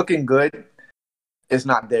looking good. It's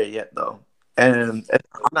not there yet though, and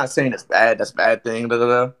I'm not saying it's bad. That's a bad thing, but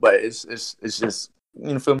it's just,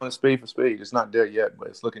 you know, filming a spade for spade. It's not there yet, but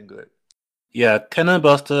it's looking good. Yeah, Cannon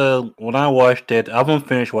Buster, when I watched it, I haven't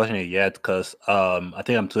finished watching it yet because I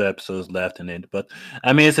think I'm 2 episodes left in it. But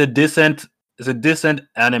I mean, it's a decent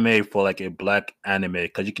anime for like a Black anime,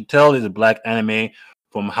 because you can tell it's a Black anime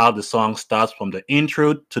from how the song starts from the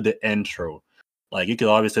intro to the intro. Like you can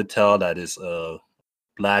obviously tell that it's a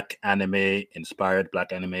Black anime inspired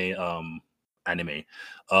Black anime anime.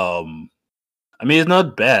 I mean, it's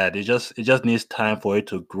not bad. It just needs time for it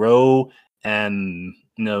to grow and,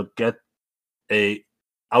 you know, get I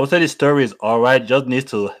would say the story is all right. Just needs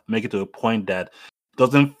to make it to a point that it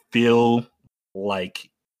doesn't feel like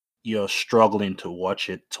you're struggling to watch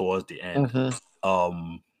it towards the end.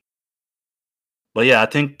 Mm-hmm. But yeah, I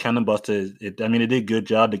think Cannon Buster, they did a good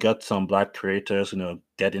job. They got some Black creators, you know,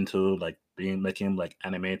 get into like making like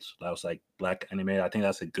animates. That was like Black anime. I think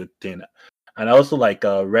that's a good thing. And I also like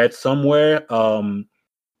read somewhere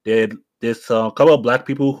there's a couple of Black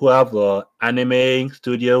people who have an anime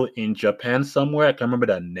studio in Japan somewhere. I can't remember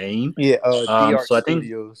that name. Yeah, D-Art so I think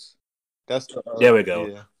Studios. That's there we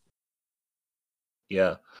go.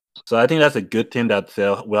 Yeah. So I think that's a good thing that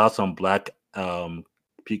we have some Black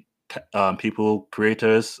people,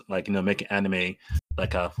 creators, like, you know, making anime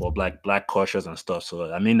like for black cultures and stuff.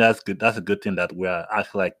 So I mean, that's good. That's a good thing that we are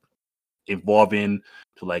actually like evolving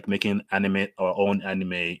to like making our own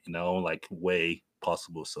anime in our own like way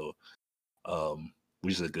possible. So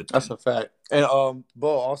which is a good thing. That's a fact. And Bo,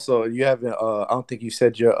 also you haven't I don't think you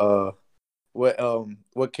said your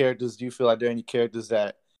what characters do you feel like there are any characters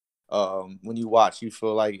that when you watch you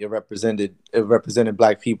feel like it represented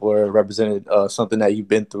Black people, or it represented something that you've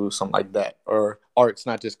been through, something like that, or arcs,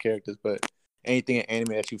 not just characters, but anything in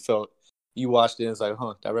anime that you felt you watched it and it's like,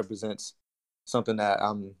 that represents something that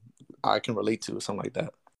I can relate to, or something like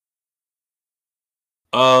that.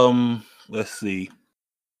 Let's see.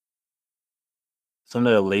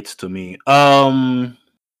 Something that relates to me.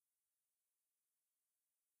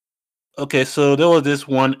 Okay, so there was this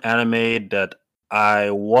one anime that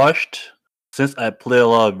I watched since I play a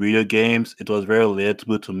lot of video games. It was very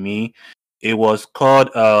relatable to me. It was called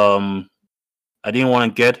I didn't want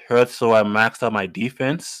to get hurt, so I maxed out my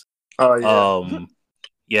defense. Oh yeah.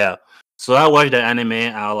 Yeah. So I watched the anime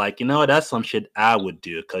and I was like, you know, that's some shit I would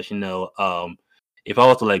do, because, you know, if I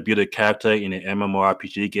was to like build a character in an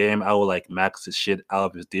MMORPG game, I would like max the shit out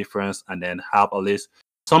of his defense and then have at least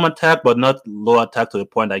some attack, but not low attack to the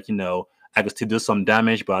point that I could still do some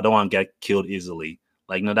damage, but I don't want to get killed easily.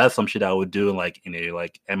 Like that's some shit I would do like in a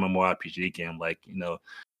like MMORPG game. Like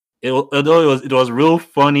it was real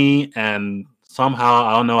funny, and somehow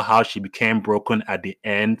I don't know how she became broken at the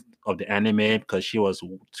end of the anime because she was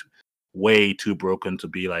way too broken to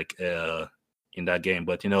be like in that game.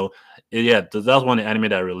 But that's one anime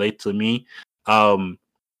that relate to me.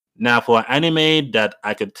 Now for an anime that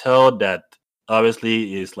I could tell that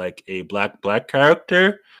obviously is like a black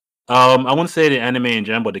character. I wouldn't say the anime in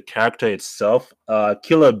general, but the character itself,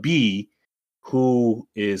 Killer B, who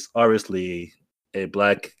is obviously a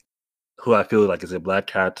black, who I feel like is a black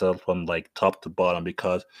character from like top to bottom,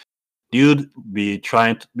 because dude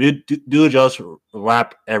just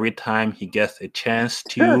rap every time he gets a chance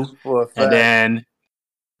to, and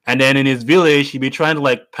then in his village he be trying to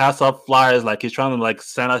like pass up flyers, like he's trying to like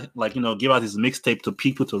send out, like give out his mixtape to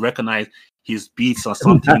people to recognize his beats or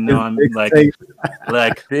something. Like big,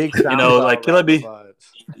 like Killer B,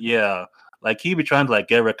 yeah. Like he be trying to like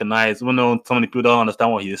get recognized, even though so many people don't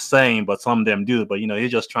understand what he's saying, but some of them do. But he's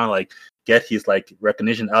just trying to like get his like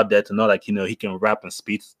recognition out there to know like he can rap and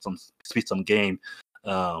speak some game.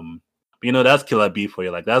 That's Killer B for you.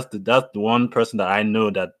 Like that's the one person that I know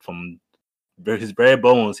that from his very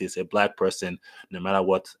bones he's a black person, no matter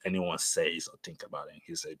what anyone says or think about him.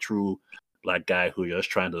 He's a true black guy who just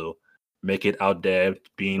trying to make it out there,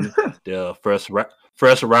 being the first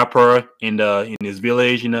rapper in his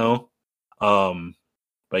village.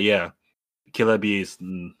 But yeah, Killer B is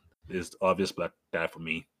the obvious black guy for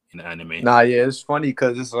me in the anime. Nah, yeah, it's funny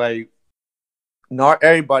because it's like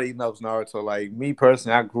everybody knows Naruto. Like me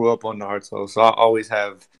personally, I grew up on Naruto, so I always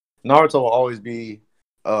have Naruto will always be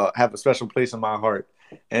have a special place in my heart.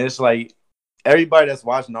 And it's like everybody that's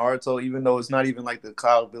watched Naruto, even though it's not even like the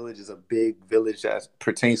Cloud Village is a big village that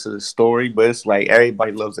pertains to the story, but it's like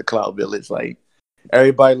everybody loves the Cloud Village. Like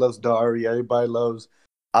everybody loves Dari, everybody loves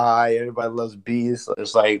everybody loves B.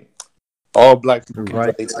 It's like all black people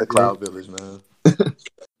relate to the Cloud Village, man.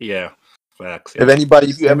 Yeah, facts. Yeah.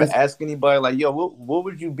 If you ever ask anybody like, yo, what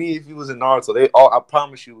would you be if you was in Naruto? I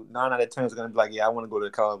promise you, 9 out of 10 is gonna be like, yeah, I want to go to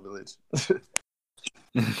the Cloud Village.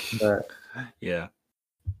 Yeah.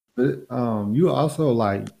 But you also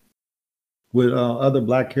like with other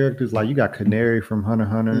black characters, like you got Canary from Hunter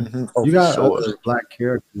x Hunter. Mm-hmm. Oh, you got other black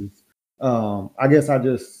characters. I guess I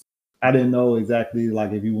didn't know exactly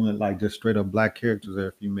like if you went like just straight up black characters or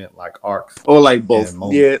if you meant like arcs or like both.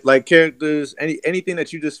 Yeah, like characters, anything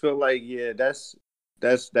that you just feel like, yeah, that's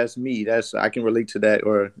me. I can relate to that,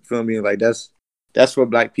 or you feel me? Like that's for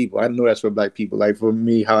black people. I know that's for black people. Like for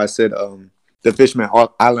me, how I said the Fishman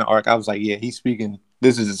Island arc, I was like, yeah, he's speaking.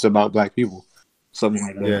 This is just about black people. Something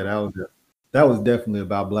like that. Yeah, that was definitely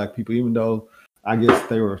about black people, even though I guess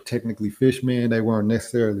they were technically fishmen. They weren't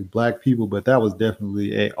necessarily black people, but that was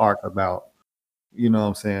definitely an arc about,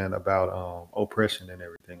 about oppression and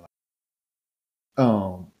everything.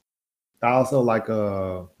 I also like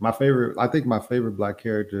my favorite black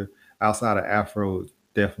character outside of Afro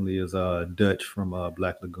definitely is Dutch from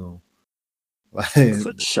Black Lagoon.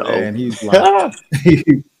 For sure. And he's like,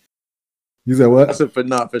 you said what? I said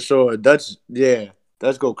for sure. Dutch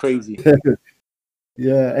go crazy.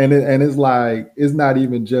 Yeah, and it's like it's not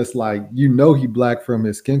even just like he black from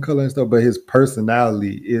his skin color and stuff, but his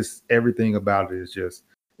personality is everything about it is just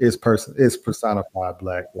it's personified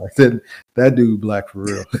black. Like that dude black for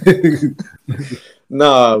real.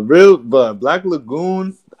 Nah, real, but Black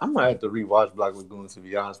Lagoon, I might have to rewatch Black Lagoon to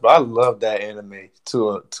be honest. But I love that anime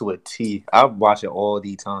to a T. I watch it all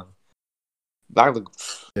the time. Black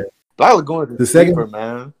Lagoon is the second,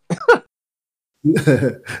 man.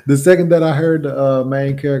 The second that I heard the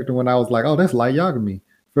main character, when I was like, "Oh, that's Light Yagami,"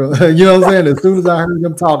 you know what I'm saying? As soon as I heard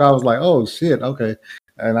him talk, I was like, "Oh shit, okay."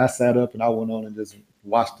 And I sat up and I went on and just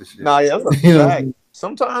watched the shit. Nah, yeah, that's a fact.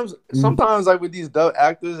 Sometimes like with these dub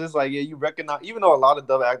actors, it's like you recognize, even though a lot of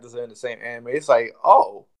dub actors are in the same anime, it's like,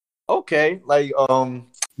 oh, okay, like Gurren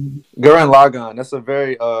Lagann. That's a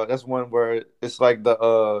very that's one where it's like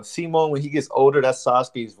the Simon when he gets older, that's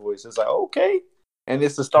Sasuke's voice. It's like okay. And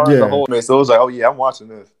it's the start of the whole man. So it was like, oh yeah, I'm watching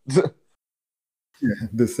this. Yeah,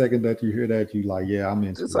 the second that you hear that, you like, yeah, I'm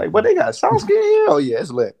into it. It's like, but they got Sasuke here? Oh yeah,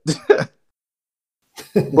 it's lit.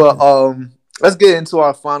 But let's get into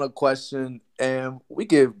our final question. And we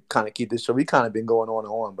can kind of keep this show. We kind of been going on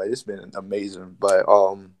and on, but it's been amazing. But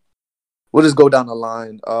we'll just go down the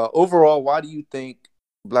line. Overall, why do you think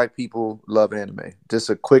black people love anime?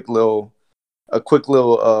 Just a quick little a quick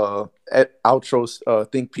little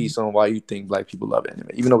outro think piece on why you think black people love anime,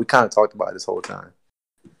 even though we kind of talked about it this whole time.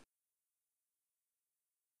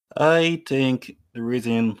 I think the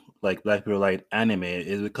reason like black people like anime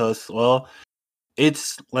is because, well,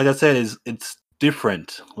 it's like I said, it's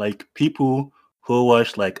different. Like people who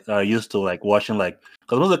watch like are used to like watching like,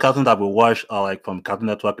 because most of the cartoons that we watch are like from Cartoon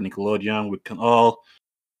Network, Nickelodeon. We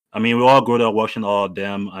all grew up watching all of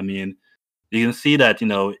them. I mean, you can see that,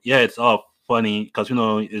 yeah, it's all funny because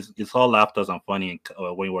it's all laughter and funny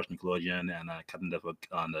when you watch Nickelodeon and Cartoon Network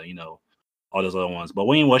and all those other ones. But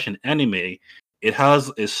when you watch an anime, it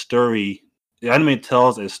has a story. The anime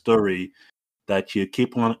tells a story that you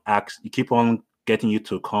keep on getting you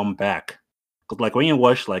to come back. Because like when you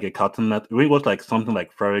watch like a cartoon when you watch like something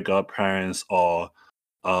like Fairy Godparents or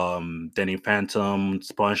Danny Phantom,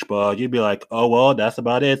 SpongeBob, you'd be like, oh well, that's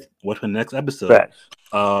about it. Watch the next episode. Right.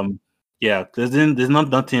 Yeah, there's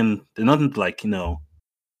nothing like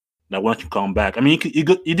that once you come back. I mean,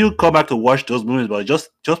 you do come back to watch those movies, but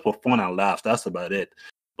just for fun and laughs. That's about it.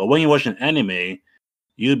 But when you watch an anime,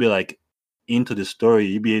 you'll be like into the story.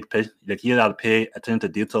 You'll be like you have to pay attention to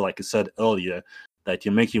detail, like you said earlier, that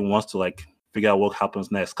you make you want to like figure out what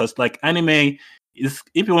happens next. Because like anime is,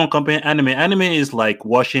 if you want to compare anime is like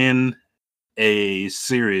watching a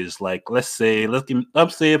series. Like let's say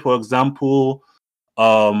for example,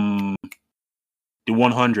 the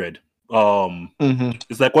 100.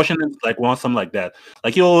 It's like watching like something like that.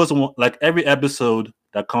 Like you always want, like every episode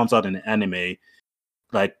that comes out in the anime,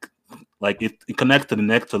 like it connects to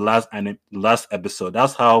the last episode.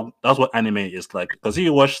 That's what anime is like. Because if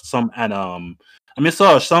you watch some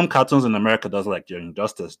some cartoons in America does like Young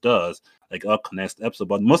Injustice does, like all connects the episode.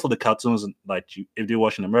 But most of the cartoons like if you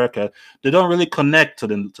watch in America, they don't really connect to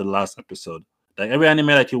the last episode. Like every anime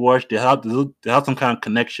that you watch, they have some kind of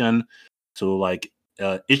connection to like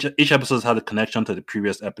each episode has a connection to the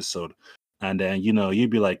previous episode, and then you'd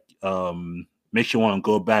be like makes you want to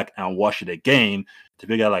go back and watch it again to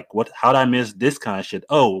figure out like how did I miss this kind of shit?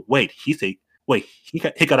 Oh wait, he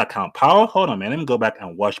got that kind of power. Hold on, man, let me go back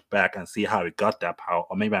and watch back and see how he got that power,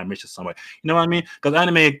 or maybe I missed it somewhere. You know what I mean? Because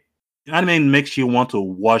anime makes you want to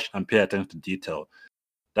watch and pay attention to detail.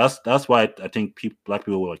 That's why I think black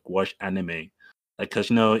people will like watch anime, like because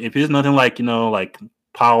if it's nothing like like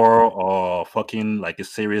Power or fucking like a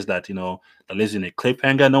series that that lives in a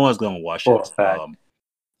cliffhanger, no one's gonna watch it.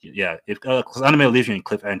 Yeah, because anime leaves you in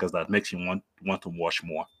cliffhangers that makes you want to watch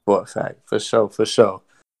more. For a fact, for sure.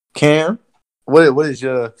 Cam, what is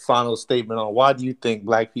your final statement on why do you think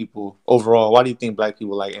black people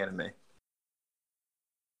like anime? I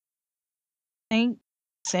think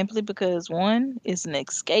simply because one, it's an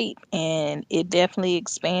escape and it definitely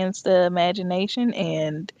expands the imagination,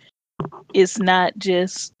 and it's not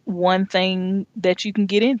just one thing that you can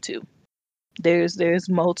get into. There's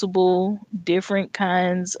multiple different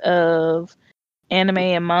kinds of anime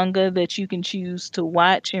and manga that you can choose to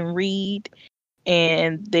watch and read,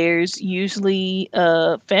 and there's usually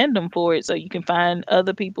a fandom for it, so you can find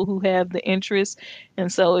other people who have the interest.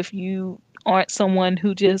 And so if you aren't someone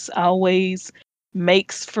who just always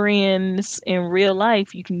makes friends in real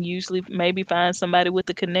life, you can usually maybe find somebody with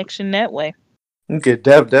a connection that way. Okay,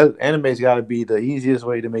 that anime's got to be the easiest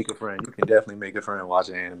way to make a friend. You can definitely make a friend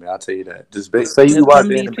watching anime. I'll tell you that. Just say you watch Some of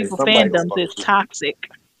these anime, people somebody gonna fandoms fuck is with you.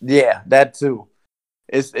 toxic. Yeah, that too.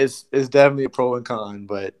 It's definitely a pro and con,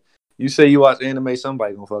 but you say you watch anime,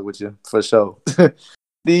 somebody gonna fuck with you for sure.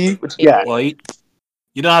 Steve, what you got? Well,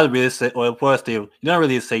 you don't have to really say, well, first, Steve, you don't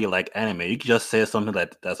really say you like anime. You can just say something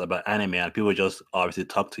that's about anime, and people just obviously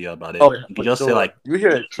talk to you about it. Oh, yeah, you can just say like, you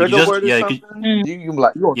hear a trigger word or something? You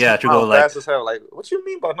like you yeah, trigger fast as hell. Like, what you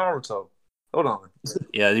mean by Naruto? Hold on.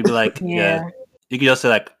 Yeah, you'd be like, Yeah. you can just say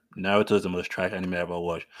like, Naruto is the most trash anime I've ever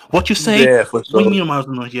watched. What you say? Yeah, for What do sure. you mean,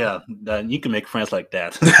 Naruto? Yeah, then you can make friends like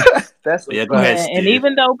that. That's But yeah, go ahead, Yeah, Steve. and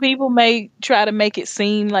even though people may try to make it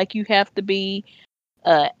seem like you have to be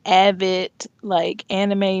avid like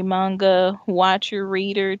anime manga watcher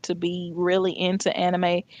reader to be really into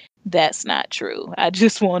anime, that's not true. I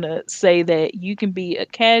just want to say that you can be a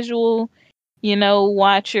casual,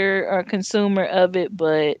 watcher or consumer of it,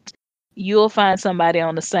 but you'll find somebody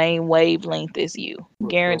on the same wavelength as you.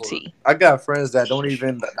 Guarantee. I got friends that don't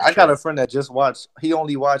even. I got a friend that just watched. He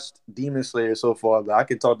only watched Demon Slayer so far, but I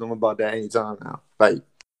can talk to him about that anytime now. Like,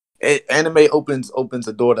 anime opens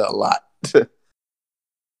a door to a lot.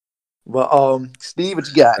 But Steve, what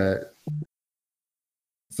you got?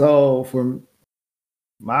 So, from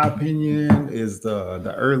my opinion, is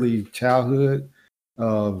the early childhood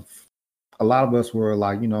of a lot of us were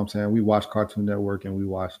like, we watched Cartoon Network and we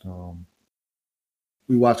watched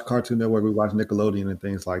we watch Cartoon Network, we watch Nickelodeon and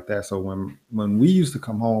things like that. So when we used to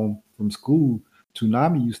come home from school,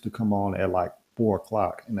 Toonami used to come on at like 4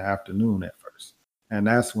 o'clock in the afternoon at first, and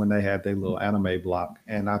that's when they had their little anime block.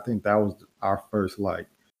 And I think that was our first like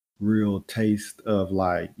real taste of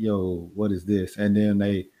like, yo, what is this? And then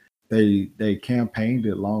they campaigned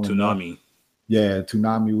it long enough. Toonami. Yeah,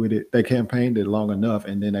 Toonami with it. They campaigned it long enough,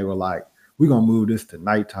 and then they were like, we're gonna move this to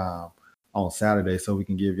nighttime on Saturday so we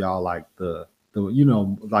can give y'all like the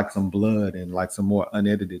like some blood and like some more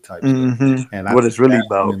unedited type stuff. And what it's really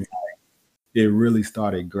about. When, like, it really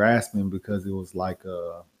started grasping because it was like you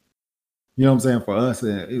know what I'm saying, for us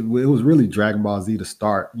it was really Dragon Ball Z to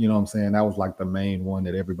start, you know what I'm saying? That was like the main one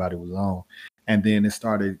that everybody was on. And then it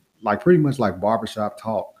started like pretty much like barbershop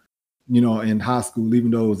talk, you know, in high school,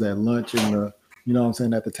 even though it was at lunch and you know what I'm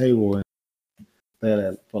saying, at the table, and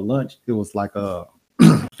that for lunch it was like a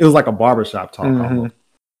it was like a barbershop talk almost.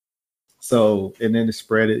 So, and then it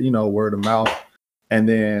spread it, you know, word of mouth. And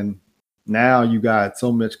then now you got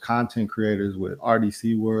so much content creators with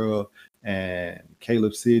RDC World and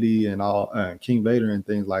Caleb City and all King Vader and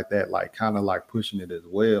things like that, like kind of like pushing it as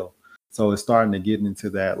well. So it's starting to get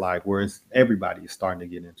into that, like where everybody is starting to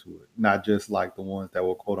get into it, not just like the ones that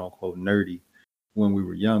were quote unquote nerdy when we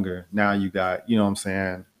were younger. Now you got, you know what I'm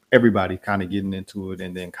saying, everybody kind of getting into it,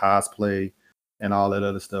 and then cosplay and all that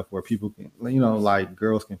other stuff where people can, you know, like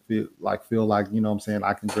girls can feel like, you know what I'm saying,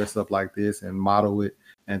 I can dress up like this and model it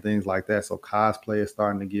and things like that. So cosplay is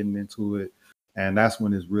starting to get into it. And that's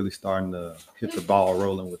when it's really starting to hit the ball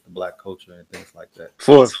rolling with the Black culture and things like that.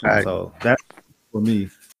 So that's for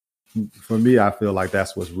me, I feel like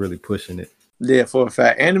that's what's really pushing it. Yeah, for a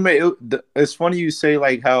fact. Anime, it's funny you say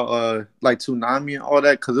like how like Toonami and all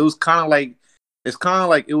that, because it was kind of like, it's kind of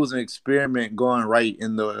like it was an experiment going right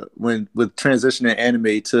in with transitioning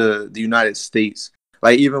anime to the United States.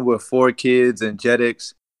 Like even with 4Kids and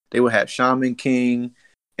Jetix, they would have Shaman King,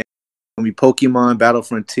 and Pokemon, Battle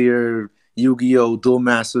Frontier, Yu-Gi-Oh, Duel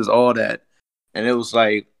Masters, all that. And it was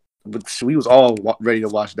like, we was all ready to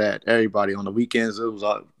watch that. Everybody on the weekends, it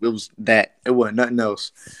was that. It wasn't nothing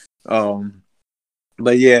else.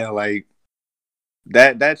 But yeah, like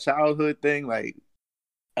that childhood thing, like.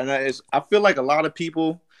 And I feel like a lot of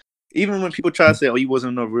people, even when people try to say, "Oh, you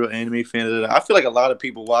wasn't a real anime fan," I feel like a lot of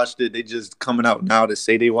people watched it. They just coming out now to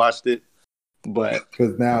say they watched it, but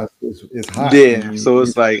because now it's hot. Yeah, so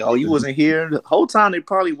it's like, "Oh, you wasn't here." The whole time they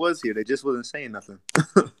probably was here. They just wasn't saying nothing.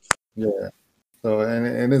 Yeah. So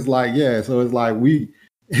and it's like, yeah. So it's like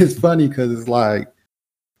it's funny because it's like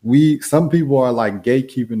some people are like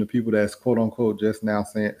gatekeeping the people that's quote unquote just now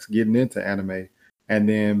getting into anime, and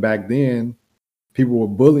then back then, people were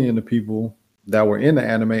bullying the people that were in the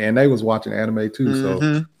anime, and they was watching anime too.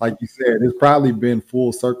 So, like you said, it's probably been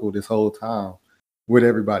full circle this whole time with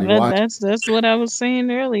everybody watching. That's what I was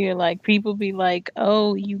saying earlier. Like people be like,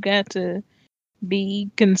 "Oh, you got to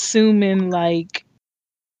be consuming like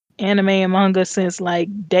anime and manga since like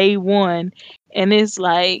day one," and it's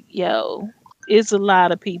like, yo, it's a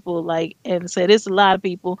lot of people. Like Evan said, it's a lot of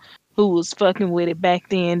people who was fucking with it back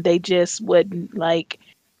then. They just wasn't like,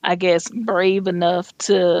 I guess, brave enough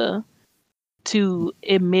to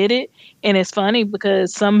admit it. And it's funny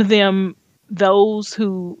because some of them, those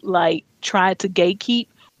who like tried to gatekeep,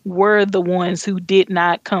 were the ones who did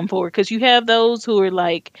not come forward. Because you have those who are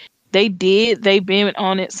like, they've been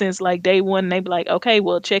on it since like day one. And they be like, okay,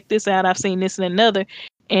 well, check this out. I've seen this and another.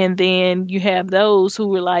 And then you have those who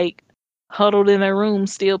were like huddled in their room,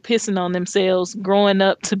 still pissing on themselves, growing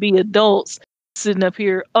up to be adults, sitting up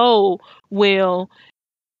here. Oh, well,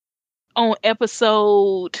 on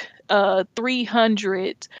episode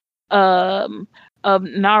 300 of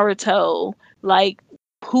Naruto, like,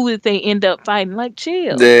 who did they end up fighting? Like,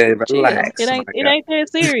 chill. Yeah, chill. relax. It ain't that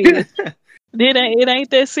serious. it ain't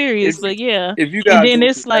that serious. But yeah, if you got and then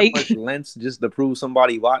it's like much lengths just to prove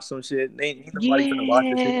somebody watched some shit, ain't nobody gonna watch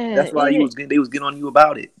this shit. That's why they was getting on you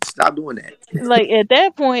about it. Stop doing that. Like at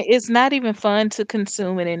that point, it's not even fun to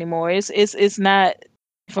consume it anymore. It's not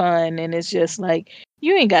fun, and it's just like,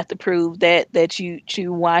 you ain't got to prove that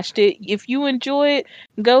you watched it. If you enjoy it,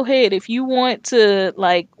 go ahead. If you want to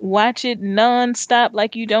like watch it nonstop,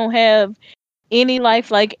 like you don't have any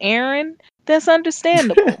life like Aaron, that's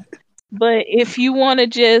understandable. But if you want to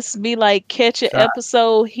just be like catch an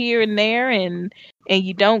episode here and there, and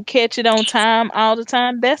you don't catch it on time all the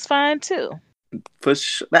time, that's fine too. For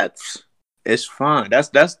sure, it's fine. That's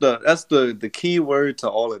the key word to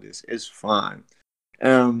all of this. It's fine.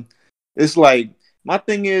 It's like, my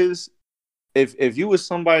thing is, if you was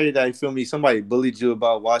somebody that, feel me, somebody bullied you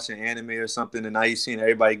about watching anime or something, and now you seen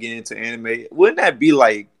everybody get into anime, wouldn't that be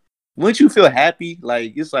like, wouldn't you feel happy?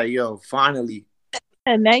 Like, it's like, yo, finally,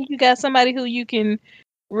 And now you got somebody who you can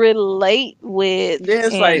relate with Yeah,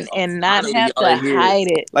 it's like and not finally have y'all to are here. hide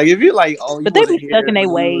it. Like if you're like, oh, you But they be wasn't stuck here in their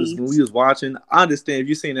when ways. we was watching. I understand if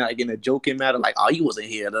you're saying that like in a joking matter, like, oh, you wasn't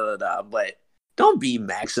here, but don't be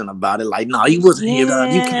maxing about it. Like, no, you wasn't here.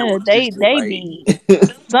 You can't Yeah, watch this shit. they Like, be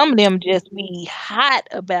some of them just be hot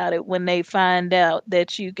about it when they find out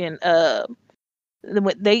that you can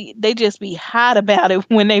they just be hot about it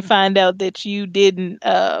when they find out that you didn't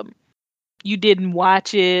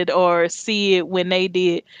watch it or see it when they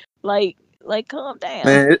did. Like calm down.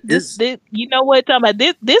 man, This you know what I'm talking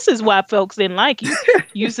about. This is why folks didn't like you.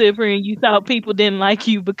 You sit here and you thought people didn't like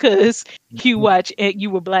you because you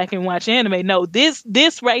were black and watch anime. No, this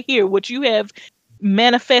right here, what you have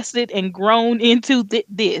manifested and grown into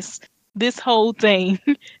this whole thing.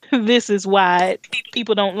 This is why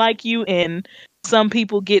people don't like you, and some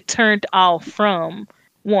people get turned off from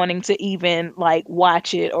wanting to even like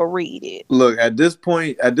watch it or read it. look, at this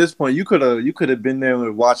point, you could have been there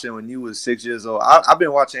and watching when you was 6 years old. I've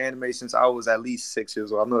been watching anime since I was at least 6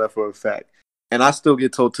 years old. I know that for a fact, and I still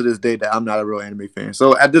get told to this day that I'm not a real anime fan.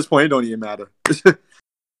 So at this point, it don't even matter.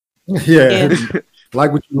 Yeah,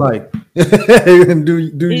 like what you like. And do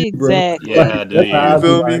you, bro? Exactly. Yeah, do That's how I You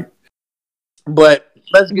feel be me? like. But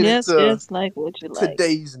let's get Yes, into just like what you like.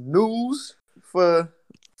 today's news for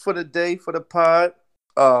the day for the pod.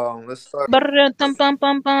 Let's start.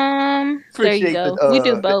 Ba-da-dum-bum-bum-bum. There you Appreciate go. We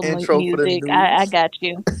do the both intro for the music. I news. got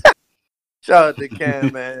you. Shout out to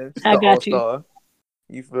Cam, man. She's I an all got you. star.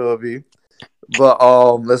 You feel me? But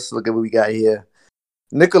let's look at what we got here.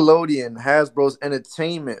 Nickelodeon, Hasbro's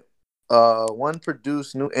Entertainment, one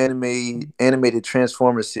produced new animated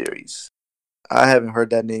Transformers series. I haven't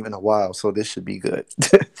heard that name in a while, so this should be good.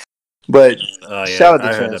 But Yeah, shout out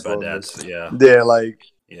I to heard about Transformers. that. Yeah, They're like,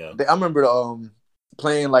 yeah. I remember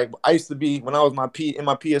playing, like, I used to be when I was in my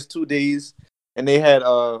PS2 days, and they had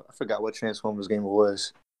I forgot what Transformers game it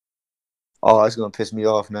was. Oh, it's gonna piss me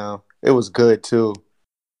off now. It was good too.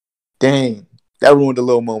 Dang, that ruined a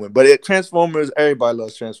little moment. But Transformers, everybody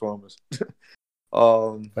loves Transformers.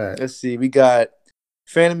 Let's see, we got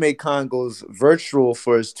Fanime Con goes virtual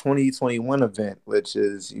for his 2021 event, which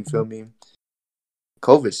is, you feel me?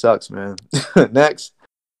 COVID sucks, man. Next,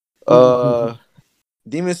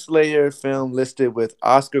 Demon Slayer film listed with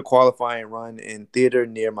Oscar qualifying run in theater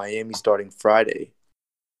near Miami starting Friday.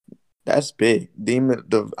 That's big.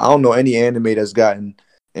 I don't know any anime that's gotten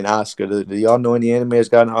an Oscar. Do y'all know any anime that's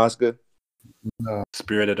gotten an Oscar?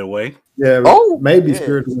 Spirited Away. Yeah. Oh, maybe yeah.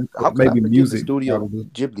 Spirited Away. How could I Maybe forget music. the studio Probably.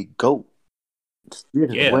 Ghibli GOAT?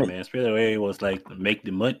 Yeah, man. Spirited Away was like make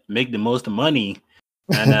the most money,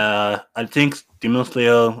 and I think Demon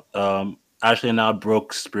Slayer actually now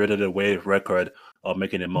broke Spirited Away record of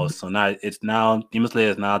making the most. So now Demon Slayer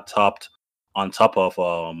is now on top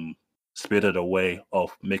of Spirited Away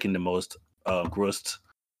of making the most grossed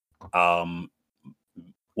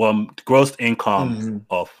gross income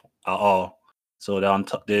of all. So they're on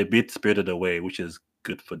top, they beat Spirited Away, which is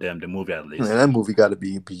good for them. The movie, at least. Man, that movie got to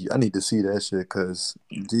be. I need to see that shit because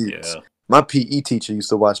my PE teacher used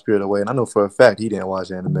to watch Spirited Away, and I know for a fact he didn't watch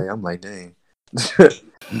anime. I'm like, dang.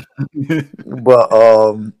 But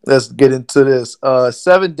let's get into this.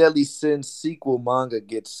 Seven Deadly Sins sequel manga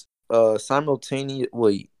gets simultaneous.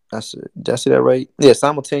 Wait, did I say that right? Yeah,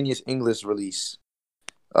 simultaneous English release.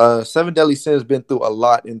 Seven Deadly Sins been through a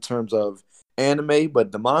lot in terms of anime,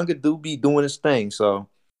 but the manga do be doing its thing. So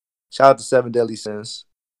shout out to Seven Deadly Sins.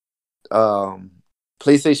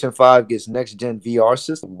 PlayStation 5 gets next gen VR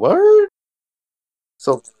system. Word.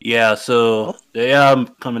 So yeah, so they are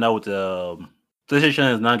coming out with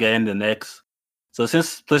PlayStation is now getting the next. So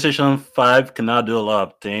since PlayStation 5 can now do a lot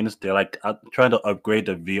of things, they're like trying to upgrade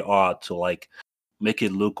the VR to like make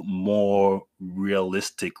it look more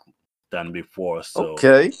realistic than before. So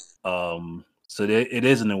okay. So it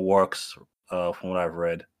is in the works, from what I've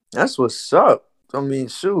read. That's what's up. I mean,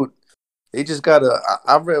 shoot, they just gotta.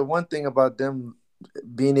 I read one thing about them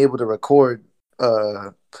being able to record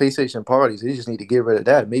PlayStation parties. They just need to get rid of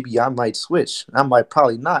that. Maybe I might switch. I might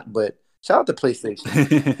probably not, but shout out to PlayStation.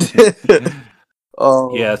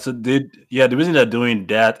 Yeah, so the reason they're doing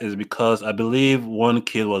that is because I believe one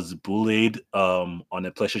kid was bullied on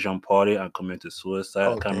a PlayStation party and committed suicide.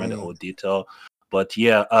 I can't remember the whole detail, but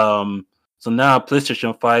yeah, so now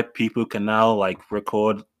PlayStation 5 people can now like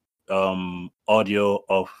record audio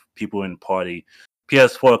of people in party.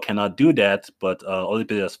 PS4 cannot do that, but only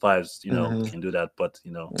PS5s can do that. But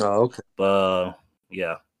but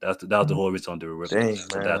yeah, that's the whole reason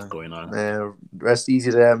that's going on. Man, rest easy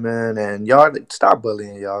to that, man. And y'all stop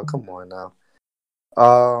bullying, y'all. Come on now.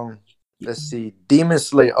 Let's see. Demon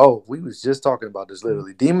Slayer. Oh, we was just talking about this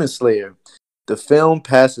literally. Demon Slayer. The film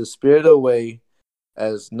passes Spirited Away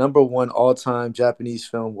as #1 all-time Japanese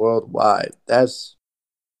film worldwide. That's,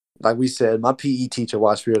 like we said, my PE teacher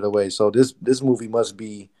watched Spirited Away, so this movie must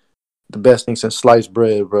be the best thing since sliced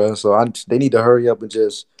bread, bro. So they need to hurry up and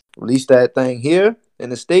just release that thing here in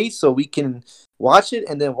the States so we can watch it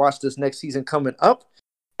and then watch this next season coming up,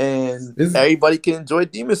 and everybody can enjoy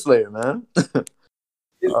Demon Slayer, man.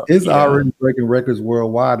 It's already breaking records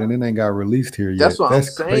worldwide, and it ain't got released here yet. That's what I'm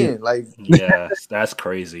saying. Like, yeah, that's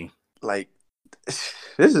crazy. Like, this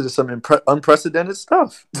is just some unprecedented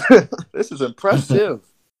stuff. This is impressive.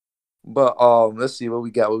 But let's see what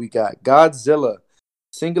we got. Godzilla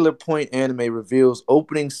Singular Point Anime reveals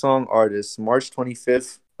opening song artist March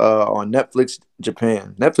 25th on Netflix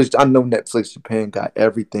Japan. I know Netflix Japan got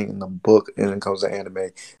everything in the book when it comes to anime.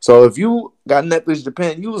 So if you got Netflix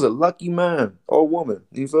Japan, you was a lucky man or woman.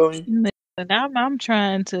 You feel me? I'm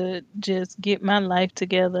trying to just get my life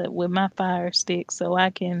together with my Fire Stick so I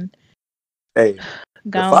can go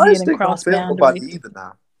ahead and cross boundaries. Either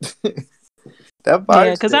now.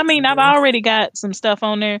 Because I've already got some stuff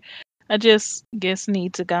on there. I just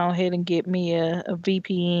need to go ahead and get me a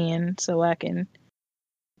VPN so I can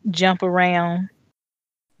jump around.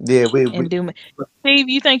 Yeah, Steve,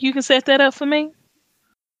 you think you can set that up for me?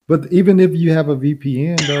 But even if you have a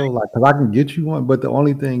VPN though, like, cause I can get you one. But the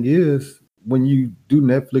only thing is, when you do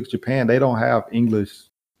Netflix Japan, they don't have English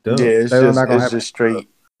dub. Yeah, it's just straight.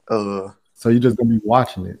 So you're just gonna be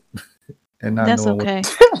watching it. And not that's okay.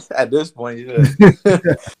 At this point, yeah.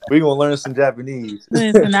 We're gonna learn some Japanese.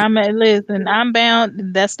 Listen, I'm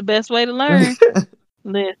bound. That's the best way to learn.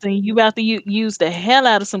 Listen, you about to use the hell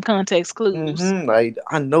out of some context clues. Mm-hmm. Like,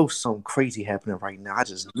 I know something crazy happening right now. I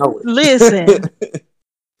just know it. Listen.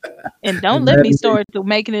 And don't let me start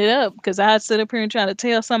making it up, because I'd sit up here and try to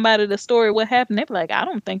tell somebody the story what happened. They'd be like, I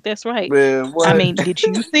don't think that's right. Man, I mean, did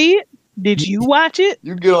you see it? Did you watch it?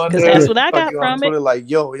 You get on there. That's what I got from it. Like,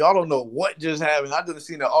 yo, y'all don't know what just happened. I just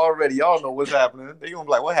seen it already. Y'all don't know what's happening. They gonna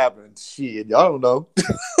be like, what happened? Shit, y'all don't know.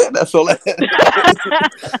 That's all that.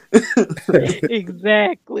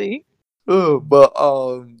 Exactly.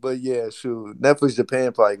 But yeah, shoot. Netflix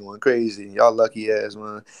Japan probably going crazy. Y'all lucky ass,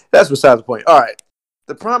 man. That's besides the point. All right.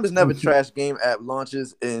 The Promised Never Trash game app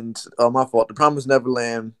launches in my fault. The Promised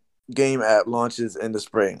Neverland game app launches in the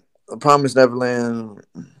spring. The Promised Neverland,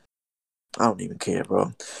 I don't even care,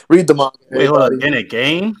 bro. Read the manga. Wait, hold on. In a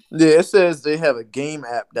game? Yeah, it says they have a game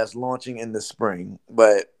app that's launching in the spring.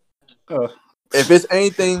 But if it's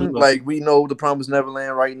anything like we know the Promised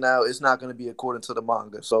Neverland right now, it's not going to be according to the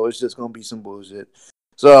manga. So it's just going to be some bullshit.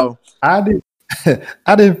 So I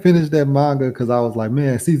didn't finish that manga because I was like,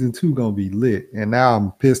 man, season 2 gonna be lit, and now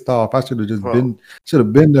I'm pissed off. I should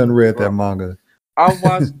have been done read that manga. I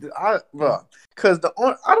watched, because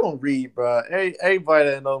I don't read, bro.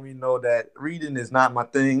 Everybody that know me know that reading is not my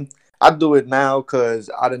thing. I do it now because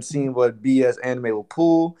I done seen what BS anime will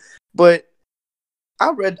pull, but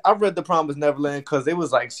I read the Promised Neverland because it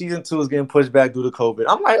was like season 2 is getting pushed back due to COVID.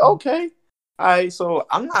 I'm like, okay. All right, so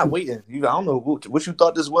I'm not waiting. I don't know what you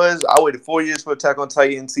thought this was. I waited 4 years for Attack on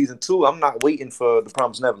Titan season 2. I'm not waiting for the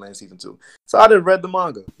Promised Neverland season 2. So I just read the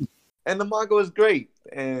manga, and the manga was great.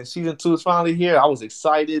 And season 2 is finally here. I was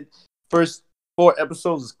excited. First 4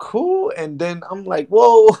 episodes is cool, and then I'm like,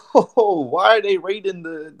 whoa, why are they raiding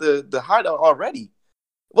the hideout already?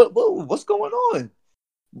 What's going on?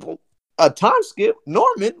 A time skip,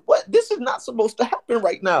 Norman. What? This is not supposed to happen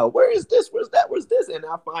right now. Where is this? Where's that? Where's this? And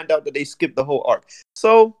I find out that they skipped the whole arc.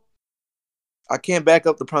 So I can't back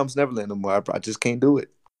up the Promised Neverland no more. I just can't do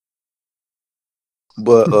it.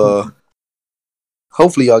 But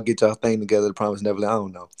hopefully y'all get y'all thing together. The Promised Neverland. I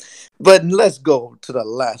don't know. But let's go to the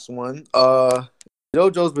last one.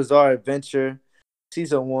 JoJo's Bizarre Adventure,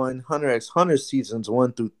 season 1, Hunter x Hunter seasons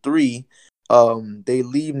 1 through 3. They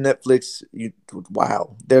leave Netflix.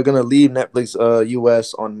 Wow, they're gonna leave Netflix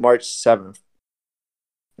US on March 7th.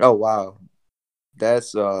 Oh wow,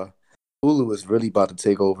 that's Hulu is really about to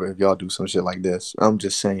take over if y'all do some shit like this. I'm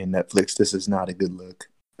just saying, Netflix, this is not a good look.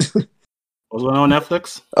 What's going on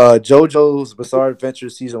Netflix? JoJo's Bizarre Adventure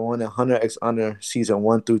season 1 and Hunter x Hunter season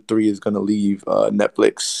 1 through 3 is gonna leave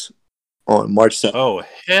Netflix on March 7th. Oh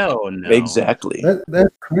hell no! Exactly.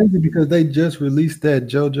 That's crazy because they just released that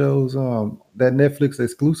JoJo's that Netflix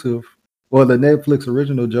exclusive, or the Netflix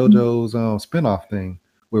original JoJo's spinoff thing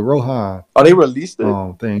with Rohan. Oh, they released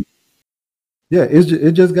it thing. Yeah,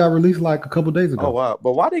 it just got released like a couple days ago. Oh wow!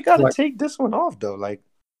 But why they gotta take this one off though? Like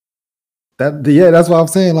that? Yeah, that's what I'm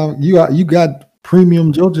saying. Like, you got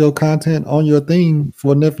premium JoJo content on your thing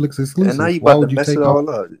for Netflix exclusive. And now you about to mess it all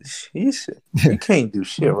up. You can't do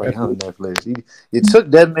shit right on Netflix. You took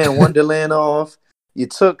Dead Man Wonderland off. You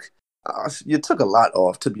took You took a lot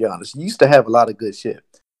off, to be honest. You used to have a lot of good shit.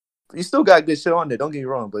 You still got good shit on there. Don't get me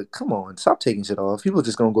wrong, but come on, stop taking shit off. People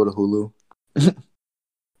just gonna go to Hulu.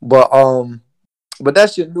 But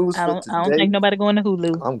that's your news I for don't. today. I don't think nobody going to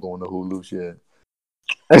Hulu. I'm going to Hulu. Shit.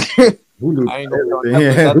 Hulu, I ain't know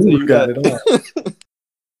Hulu got it all.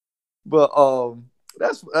 But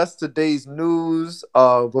that's today's news.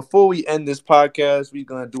 Before we end this podcast, we're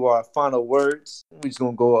gonna do our final words. We're just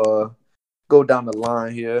gonna go down the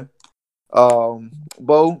line here.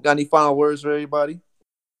 Bo, got any final words for everybody?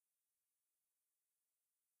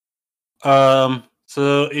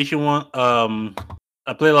 So if you want,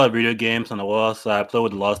 I play a lot of video games on the wall, so I play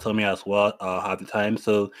with the Lost Tommy as well, half the time.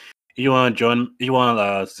 So if you want to join, if you want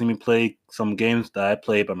to see me play some games that I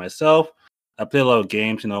play by myself, I play a lot of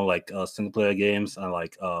games, like single player games and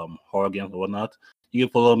like horror games and whatnot. You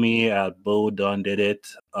can follow me at Bo Done Did It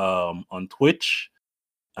on Twitch,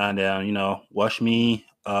 and then watch me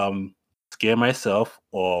scare myself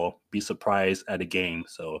or be surprised at the game.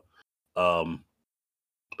 So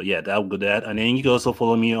but yeah, that would go that. And then you can also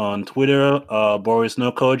follow me on Twitter, Boris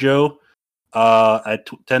No Kojo.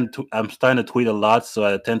 I'm starting to tweet a lot, so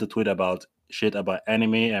I tend to tweet about shit about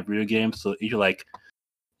anime and video games. So if you're like,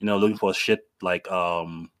 looking for shit like I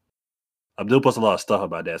do post a lot of stuff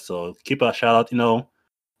about that. So keep a shout out,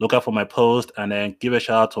 look out for my post, and then give a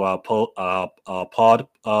shout out to our pod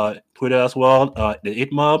Twitter as well, the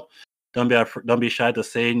It Mob. Don't be shy to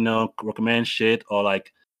say, recommend shit or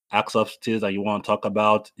like ask us things that you want to talk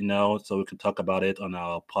about, so we can talk about it on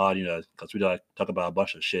our pod, because we like talk about a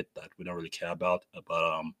bunch of shit that we don't really care about. But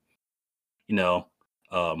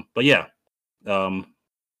but yeah,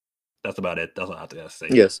 that's about it. That's what I have to say.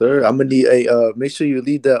 Yes, sir. I'm gonna need make sure you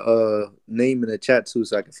leave that name in the chat too,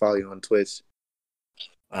 so I can follow you on Twitch.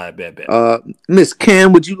 All right, bet. Miss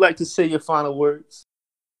Cam, would you like to say your final words?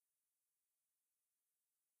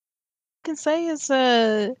 I can say is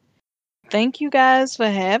thank you guys for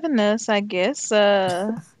having us. I guess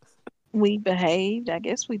we behaved. I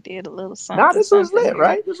guess we did a little something. Nah, this was lit, here.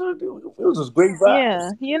 right? It was just great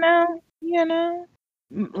vibes. Yeah,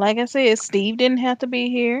 like I said, Steve didn't have to be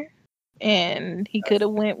here, and he could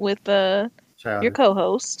have went with your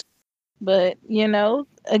co-host. But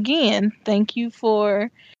again, thank you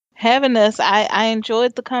for having us. I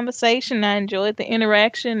enjoyed the conversation. I enjoyed the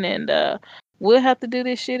interaction, and we'll have to do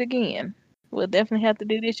this shit again. We'll definitely have to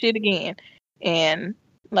do this shit again. And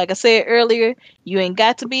like I said earlier, you ain't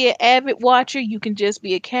got to be an avid watcher. You can just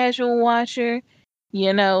be a casual watcher.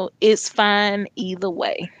 It's fine either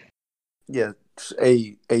way. Yeah.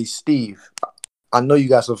 Hey, Steve. I know you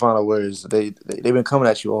got some final words. They've been coming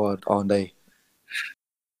at you all day.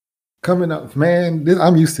 Coming up, man.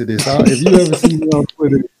 I'm used to this. If you ever see me on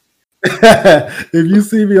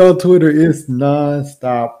Twitter, it's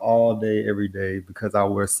nonstop all day, every day, because I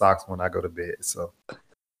wear socks when I go to bed. So,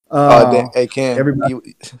 hey, Cam,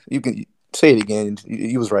 you can say it again.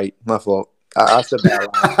 You was right. My fault. I said that.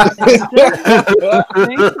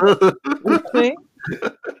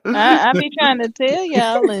 I be trying to tell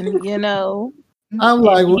y'all, and I'm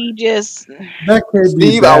like, he just that can't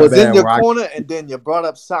Steve, be I was in your corner, and then you brought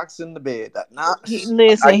up socks in the bed.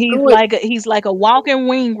 Listen, he's like a walking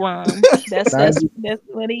wingworm. That's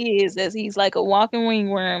what he is. He's like a walking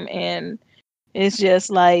wingworm, and it's just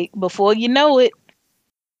like before you know it,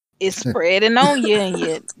 it's spreading on you, and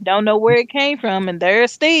you don't know where it came from. And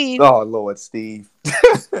there's Steve. Oh Lord, Steve.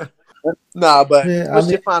 Nah, but what's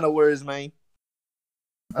your final words, man?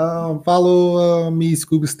 Follow me,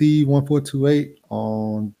 Scuba Steve 1428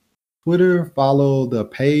 on Twitter. Follow the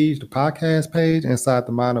podcast page, Inside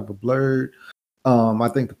the Mind of a Blurred. I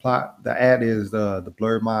think the ad is the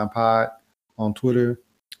Blurred Mind Pod on Twitter.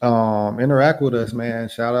 Interact with us, man.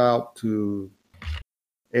 Shout out to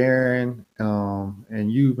Aaron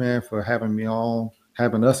and you, man, for having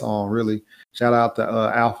us on. Really, shout out to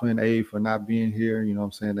Alpha and A for not being here. You know what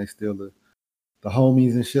I'm saying? They still the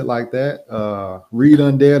homies and shit like that. Read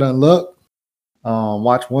Undead Unluck.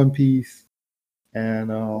 Watch One Piece. And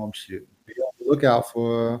be on the lookout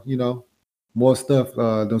for, more stuff.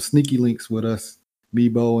 Those sneaky links with us,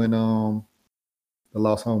 Bebo and the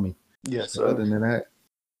Lost Homie. Yes, sir. Other than that,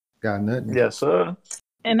 got nothing. Yes, sir.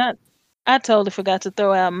 And I totally forgot to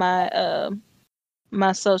throw out my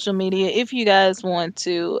my social media. If you guys want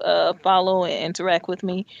to follow and interact with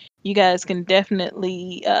me, you guys can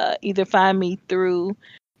definitely either find me through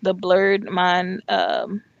the Blurred Mind,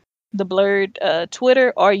 the Blurred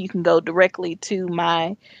Twitter, or you can go directly to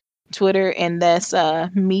my Twitter, and that's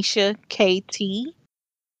Misha KT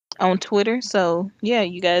on Twitter. So yeah,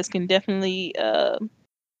 you guys can definitely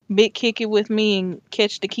big kick it with me and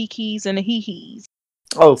catch the kikis and the hee-hees.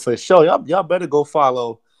 Oh, for sure. Y'all better go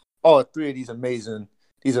follow all three of these amazing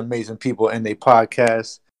people in their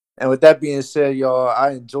podcast. And with that being said, y'all,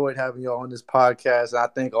 I enjoyed having y'all on this podcast. And I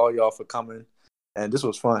thank all y'all for coming. And this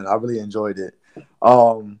was fun. I really enjoyed it.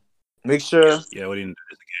 Make sure. Yeah, we didn't do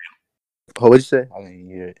this again. Oh, what'd you say? I didn't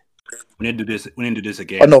hear it. We didn't do this. We didn't do this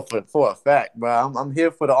again. Oh no, for a fact, bro. I'm here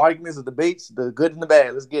for the arguments, the debates, the good and the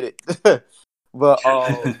bad. Let's get it. But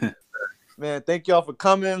man, thank y'all for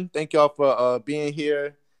coming. Thank y'all for being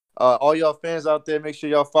here. All y'all fans out there, make sure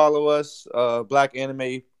y'all follow us, Black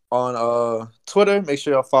Anime on Twitter. Make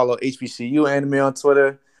sure y'all follow HBCU Anime on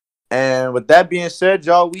Twitter. And with that being said,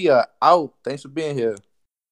 y'all, we are out. Thanks for being here.